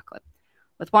 real chocolate.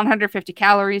 With 150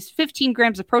 calories, 15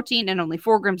 grams of protein, and only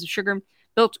 4 grams of sugar,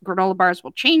 Built granola bars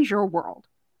will change your world.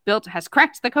 Built has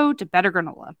cracked the code to better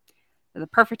granola. They're the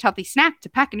perfect healthy snack to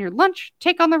pack in your lunch,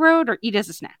 take on the road, or eat as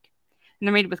a snack. And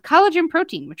they're made with collagen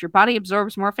protein, which your body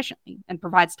absorbs more efficiently and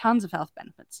provides tons of health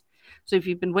benefits. So if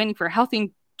you've been waiting for a healthy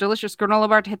and delicious granola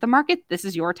bar to hit the market, this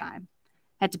is your time.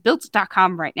 Head to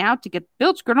Built.com right now to get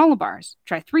Built granola bars.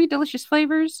 Try 3 delicious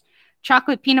flavors: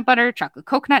 chocolate peanut butter, chocolate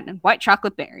coconut, and white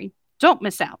chocolate berry. Don't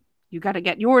miss out. You got to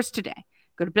get yours today.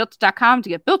 Go to Built.com to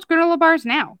get Built granola bars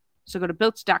now. So go to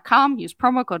Built.com, use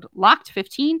promo code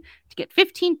LOCKED15 to get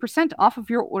 15% off of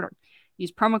your order.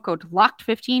 Use promo code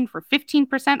LOCKED15 for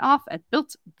 15% off at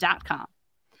Built.com.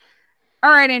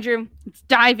 All right, Andrew, let's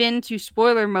dive into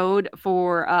spoiler mode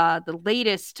for the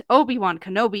latest Obi-Wan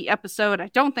Kenobi episode. I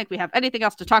don't think we have anything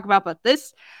else to talk about but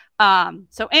this.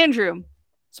 So, Andrew,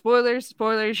 spoilers,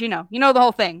 you know the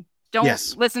whole thing.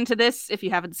 Don't listen to this if you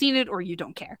haven't seen it or you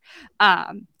don't care.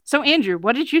 So, Andrew,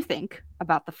 what did you think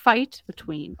about the fight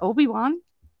between Obi-Wan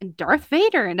and Darth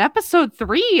Vader in episode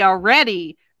 3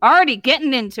 already? Already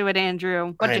getting into it,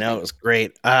 Andrew. I know, it was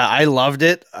great. I loved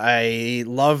it. I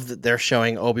love that they're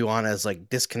showing Obi-Wan as like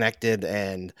disconnected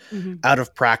and out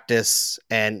of practice,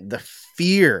 and the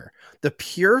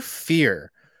pure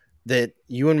fear that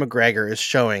Ewan McGregor is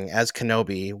showing as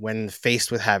Kenobi when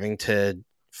faced with having to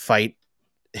fight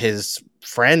his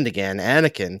friend again,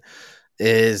 Anakin,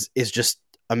 is just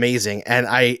amazing.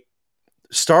 And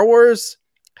Star Wars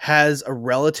has a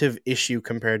relative issue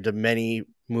compared to many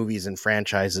movies and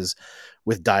franchises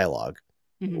with dialogue,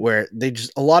 where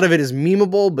a lot of it is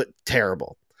memeable but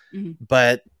terrible.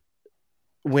 But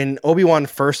when Obi-Wan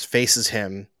first faces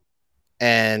him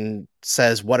and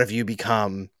says, "What have you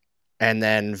become?" and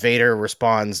then Vader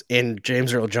responds in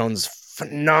James Earl Jones'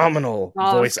 phenomenal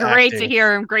voice acting. Great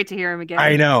to hear him again.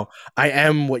 I know. I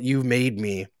am what you made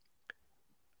me.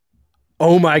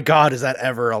 Oh my God, is that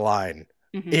ever a line?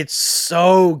 It's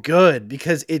so good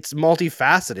because it's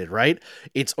multifaceted, right?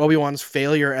 It's Obi-Wan's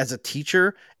failure as a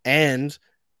teacher and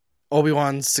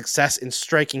Obi-Wan's success in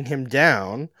striking him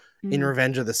down in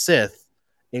Revenge of the Sith,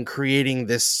 in creating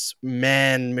this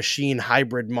man-machine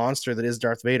hybrid monster that is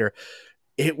Darth Vader.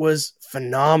 It was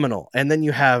phenomenal. And then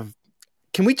you have,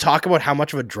 can we talk about how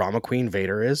much of a drama queen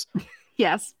Vader is?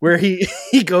 Yes. Where he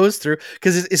goes through,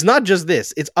 because it's not just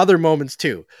this, it's other moments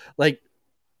too. Like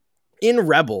in in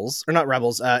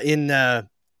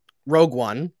Rogue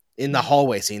One, in the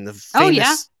hallway scene, the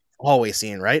famous hallway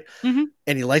scene, right? Mm-hmm.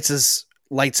 And he lights his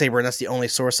lightsaber, and that's the only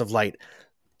source of light.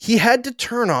 He had to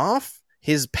turn off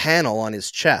his panel on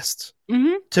his chest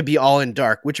to be all in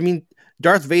dark, which means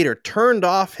Darth Vader turned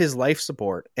off his life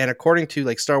support. And according to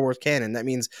like Star Wars canon, that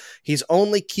means he's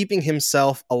only keeping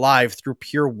himself alive through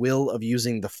pure will of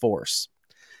using the Force.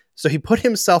 So he put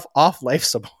himself off life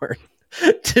support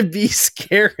to be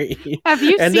scary. Have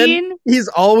you and seen? Then he's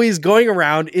always going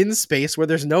around in space where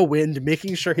there's no wind,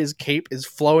 making sure his cape is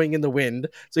flowing in the wind.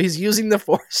 So he's using the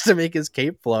Force to make his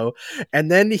cape flow.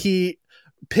 And then he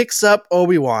picks up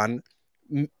Obi-Wan,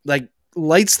 like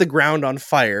lights the ground on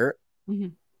fire,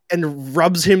 and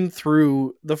rubs him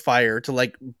through the fire to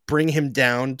like bring him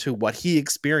down to what he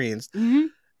experienced.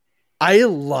 I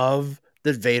love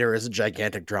that Vader is a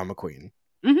gigantic drama queen.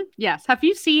 Yes. Have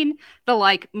you seen the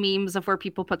like memes of where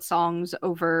people put songs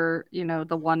over, you know,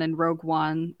 the one in Rogue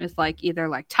One? It's like either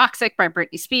like Toxic by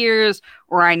Britney Spears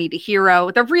or I Need a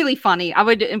Hero. They're really funny. I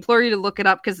would implore you to look it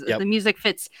up because the music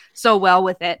fits so well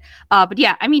with it. But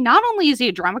yeah, I mean, not only is he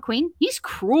a drama queen, he's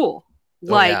cruel.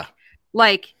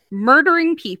 Like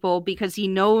murdering people because he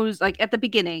knows, like at the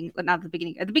beginning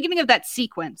of that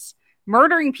sequence,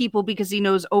 murdering people because he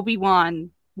knows Obi-Wan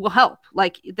will help.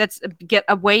 Like that's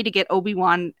a way to get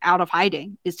Obi-Wan out of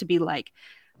hiding is to be like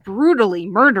brutally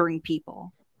murdering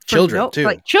people. Children too.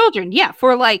 Like children, yeah,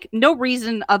 for like no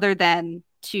reason other than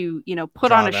to, you know,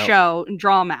 put on a show and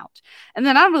draw him out. And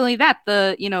then not only that,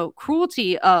 the, you know,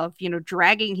 cruelty of, you know,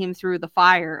 dragging him through the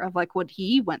fire of like what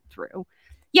he went through.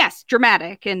 Yes,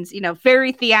 dramatic and, you know,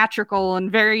 very theatrical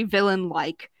and very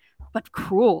villain-like, but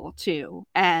cruel too.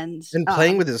 And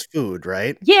playing with his food,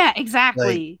 right? Yeah,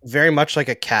 exactly. Like, very much like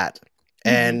a cat.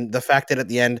 And the fact that at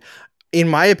the end, in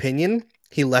my opinion,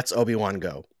 he lets Obi-Wan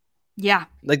go. Yeah.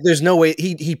 Like there's no way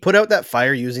he put out that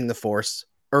fire using the Force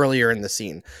earlier in the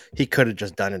scene. He could have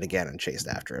just done it again and chased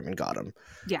after him and got him.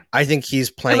 Yeah. I think he's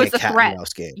playing a cat and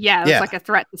mouse game. Yeah, it was like a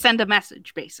threat to send a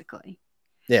message, basically.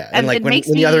 Yeah, and like when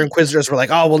the other Inquisitors were like,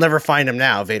 "Oh, we'll never find him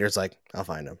now," Vader's like, "I'll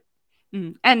find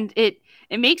him." And it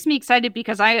makes me excited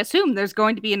because I assume there's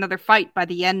going to be another fight by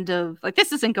the end of, like,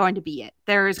 this isn't going to be it.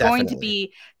 There is going to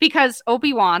be, because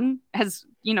Obi-Wan has,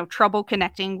 you know, trouble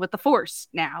connecting with the Force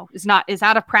now. Is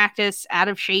out of practice, out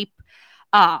of shape,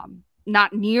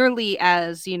 not nearly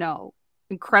as, you know,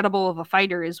 incredible of a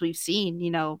fighter as we've seen,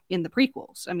 you know, in the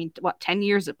prequels. I mean, 10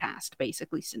 years have passed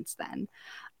basically since then.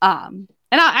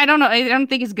 And I don't know. I don't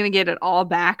think he's going to get it all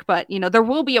back, but, you know, there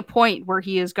will be a point where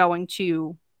he is going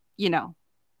to, you know,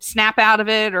 snap out of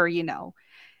it, or, you know,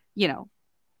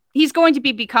 he's going to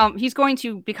become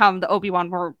the Obi-Wan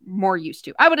we're more used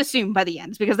to. I would assume by the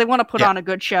end, because they want to put on a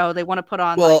good show. They want to put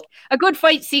on like a good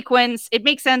fight sequence. It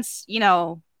makes sense, you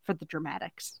know, for the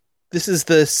dramatics. This is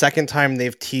the second time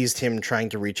they've teased him trying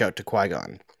to reach out to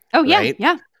Qui-Gon. Oh, yeah, right?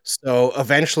 yeah. So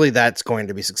eventually that's going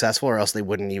to be successful, or else they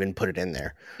wouldn't even put it in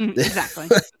there. Exactly.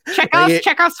 Check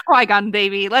out Qui-Gon,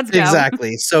 baby. Let's go.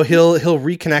 Exactly. So he'll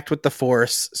reconnect with the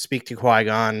Force, speak to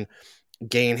Qui-Gon,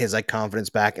 gain his like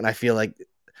confidence back, and I feel like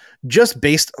just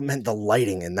based on the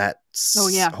lighting in that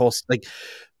whole, like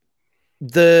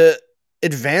the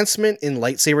advancement in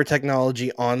lightsaber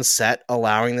technology on set,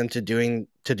 allowing them to do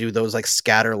those like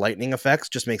scatter lightning effects,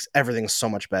 just makes everything so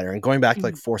much better. And going back to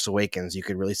like Force Awakens, you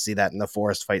could really see that in the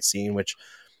forest fight scene, which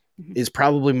is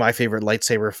probably my favorite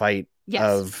lightsaber fight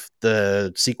of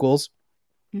the sequels.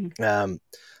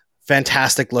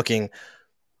 Fantastic looking.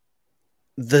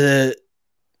 The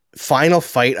final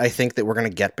fight I think that we're going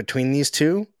to get between these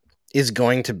two is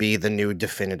going to be the new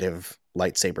definitive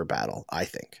lightsaber battle, I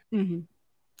think.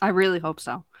 I really hope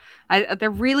so. They're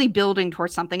really building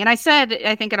towards something. And I said,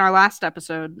 I think in our last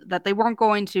episode, that they weren't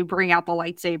going to bring out the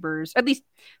lightsabers, at least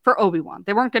for Obi-Wan.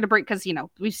 They weren't going to bring, because, you know,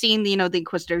 we've seen, you know, the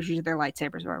Inquisitors use their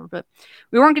lightsabers or whatever, but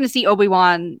we weren't going to see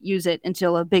Obi-Wan use it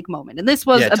until a big moment. And this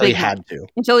was a big moment.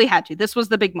 Until he had to. This was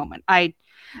the big moment. I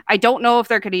don't know if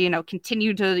they're going to, you know,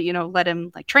 continue to, you know, let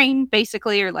him like train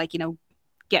basically, or like, you know,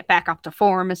 get back up to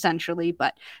form essentially,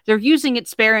 but they're using it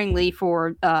sparingly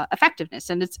for effectiveness,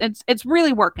 and it's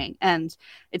really working, and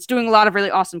it's doing a lot of really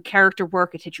awesome character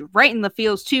work. It hits you right in the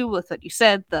feels too, with what you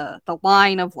said, the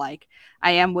line of like,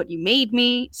 I am what you made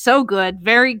me. So good,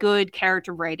 very good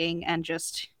character writing, and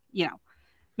just, you know,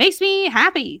 makes me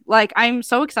happy. Like, I'm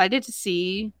so excited to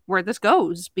see where this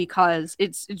goes, because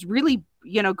it's really,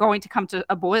 going to come to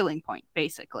a boiling point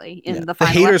basically in the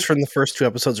final haters episode. from the first 2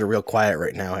 episodes are real quiet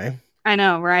right now, eh? I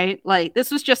know, right? Like,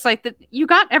 this was just like you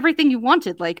got everything you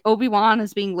wanted. Like, Obi-Wan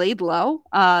is being laid low,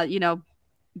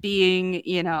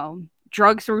 being,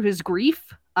 drugged through his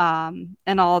grief, and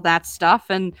all that stuff.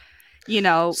 And, we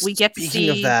get to see. Speaking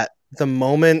of that, the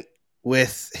moment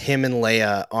with him and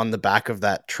Leia on the back of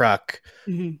that truck,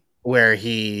 Mhm. where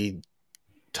he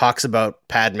talks about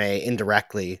Padme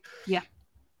indirectly. Yeah.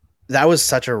 That was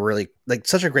such a great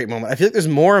moment. I feel like there's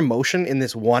more emotion in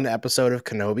this one episode of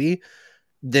Kenobi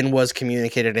than was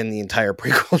communicated in the entire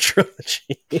prequel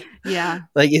trilogy. Yeah.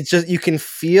 Like, it's just, you can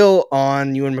feel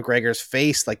on Ewan McGregor's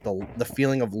face, like the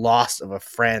feeling of loss of a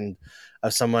friend,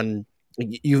 of someone.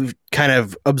 You've kind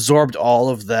of absorbed all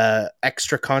of the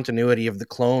extra continuity of the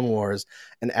Clone Wars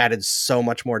and added so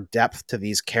much more depth to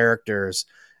these characters.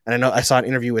 And I know I saw an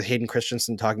interview with Hayden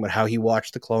Christensen talking about how he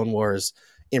watched the Clone Wars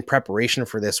in preparation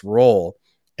for this role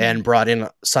and brought in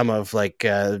some of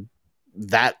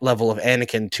that level of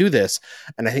Anakin to this.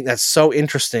 And I think that's so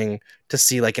interesting to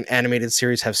see, like, an animated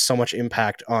series have so much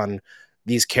impact on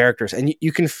these characters. And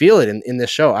you can feel it in this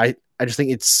show. I just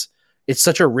think it's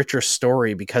such a richer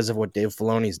story because of what Dave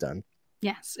Filoni's done.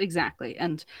 Yes, exactly.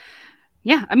 And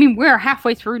yeah, I mean, we're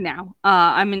halfway through now.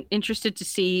 I'm interested to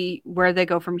see where they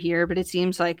go from here, but it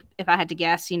seems like, if I had to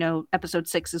guess, episode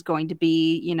 6 is going to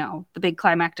be, the big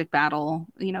climactic battle,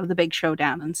 the big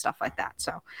showdown and stuff like that.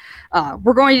 So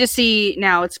we're going to see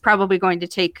now. It's probably going to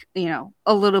take,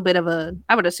 a little bit of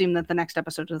I would assume that the next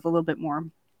episode is a little bit more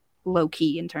low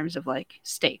key in terms of like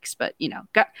stakes, but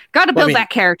got to build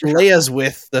that character. Leia's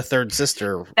with the third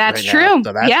sister. That's right true.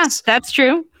 Now, so Yes, that's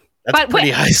true. That's pretty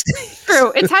high stakes.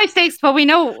 True, it's high stakes, but we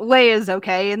know Leia's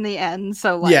okay in the end.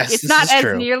 So like, yes, it's not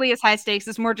as nearly as high stakes.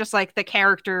 It's more just like the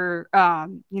character,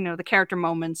 the character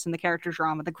moments and the character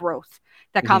drama, the growth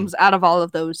that comes out of all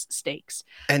of those stakes.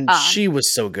 And she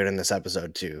was so good in this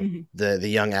episode too. The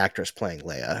young actress playing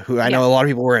Leia, who I know a lot of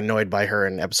people were annoyed by her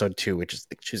in episode 2, which is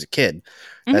she's a kid.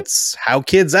 That's how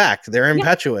kids act. They're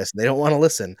impetuous. They don't want to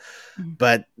listen.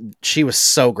 But she was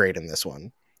so great in this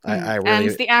one. I really, and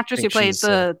it's the actress who played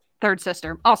the third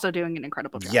sister, also doing an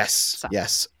incredible job.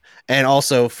 Yes. And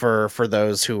also for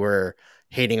those who were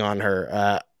hating on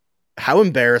her, how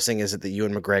embarrassing is it that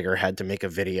Ewan McGregor had to make a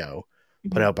video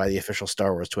put out by the official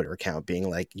Star Wars Twitter account being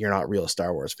like, "You're not real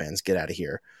Star Wars fans, get out of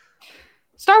here."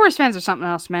 Star Wars fans are something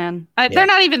else, man. They're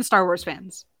not even Star Wars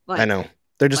fans. I know.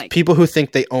 They're just people who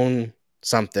think they own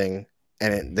something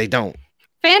and they don't.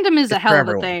 Fandom is a hell of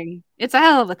a thing. It's a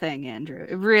hell of a thing, Andrew.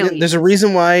 It really There's a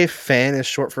reason why fan is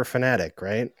short for fanatic,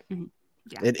 right?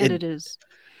 Yeah, it is.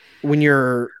 When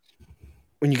you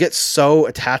get so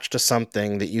attached to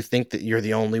something that you think that you're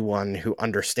the only one who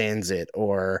understands it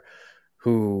or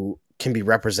who can be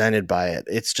represented by it,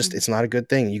 it's just it's not a good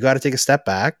thing. You got to take a step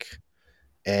back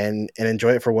and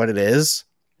enjoy it for what it is.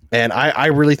 And I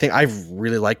really think I've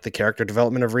really liked the character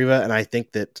development of Reva, and I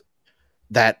think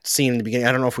that scene in the beginning,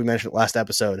 I don't know if we mentioned it last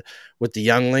episode, with the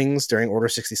younglings during Order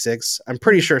 66. I'm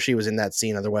pretty sure she was in that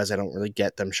scene. Otherwise, I don't really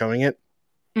get them showing it.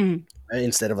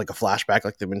 Instead of like a flashback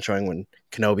like they've been showing when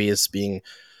Kenobi is being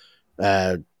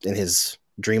in his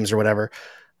dreams or whatever.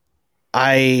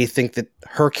 I think that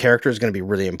her character is going to be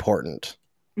really important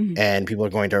and people are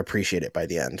going to appreciate it by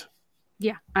the end.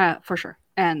 Yeah, for sure.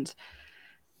 And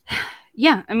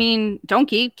yeah, I mean,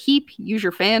 don't use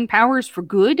your fan powers for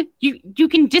good. You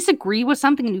can disagree with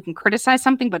something and you can criticize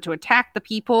something, but to attack the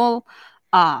people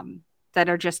that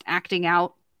are just acting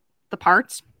out the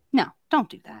parts, no, don't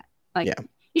do that. Like,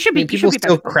 you should be. People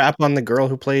still crap on the girl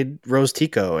who played Rose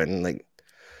Tico, and like,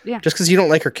 just because you don't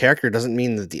like her character doesn't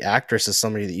mean that the actress is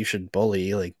somebody that you should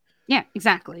bully. Like, yeah,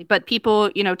 exactly. But people,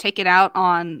 take it out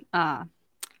on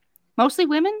mostly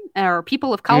women or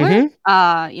people of color.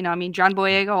 I mean, John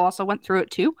Boyega also went through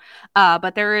it too.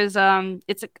 But there is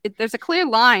there's a clear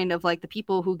line of like the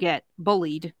people who get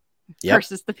bullied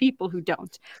versus the people who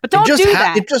don't. But don't do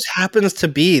that. It just happens to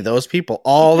be those people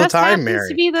all the time, Mary. It happens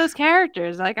to be those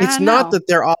characters. Like, it's not that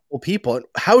they're awful people.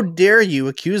 How dare you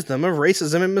accuse them of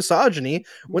racism and misogyny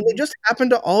when they just happen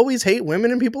to always hate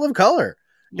women and people of color?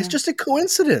 It's just a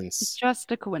coincidence. It's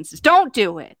just a coincidence. Don't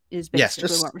do it. Is basically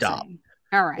just what we're stop. saying.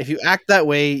 All right. If you act that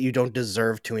way, you don't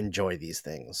deserve to enjoy these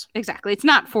things. Exactly. It's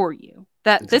not for you.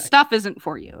 This stuff isn't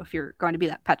for you if you're going to be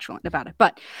that petulant about it.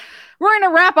 But we're going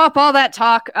to wrap up all that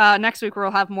talk. Next week,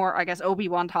 we'll have more, I guess,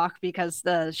 Obi-Wan talk because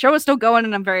the show is still going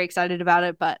and I'm very excited about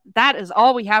it. But that is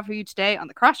all we have for you today on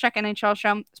the Crosscheck NHL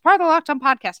show. It's part of the Locked On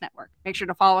Podcast Network. Make sure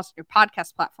to follow us on your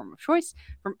podcast platform of choice,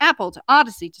 from Apple to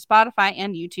Odyssey to Spotify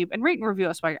and YouTube, and rate and review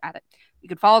us while you're at it. You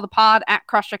can follow the pod at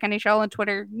CrossCheck NHL on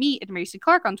Twitter, me at Macy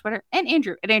Clark on Twitter, and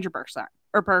Andrew at Andrew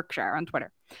Berkshire on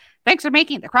Twitter. Thanks for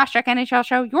making the CrossCheck NHL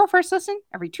show your first listen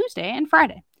every Tuesday and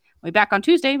Friday. We'll be back on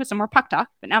Tuesday with some more puck talk,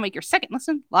 but now make your second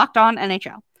listen Locked On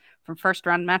NHL. From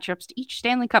first-round matchups to each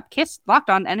Stanley Cup kiss, Locked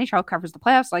On NHL covers the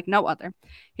playoffs like no other.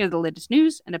 Hear the latest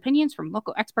news and opinions from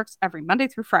local experts every Monday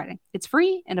through Friday. It's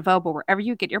free and available wherever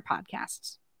you get your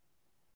podcasts.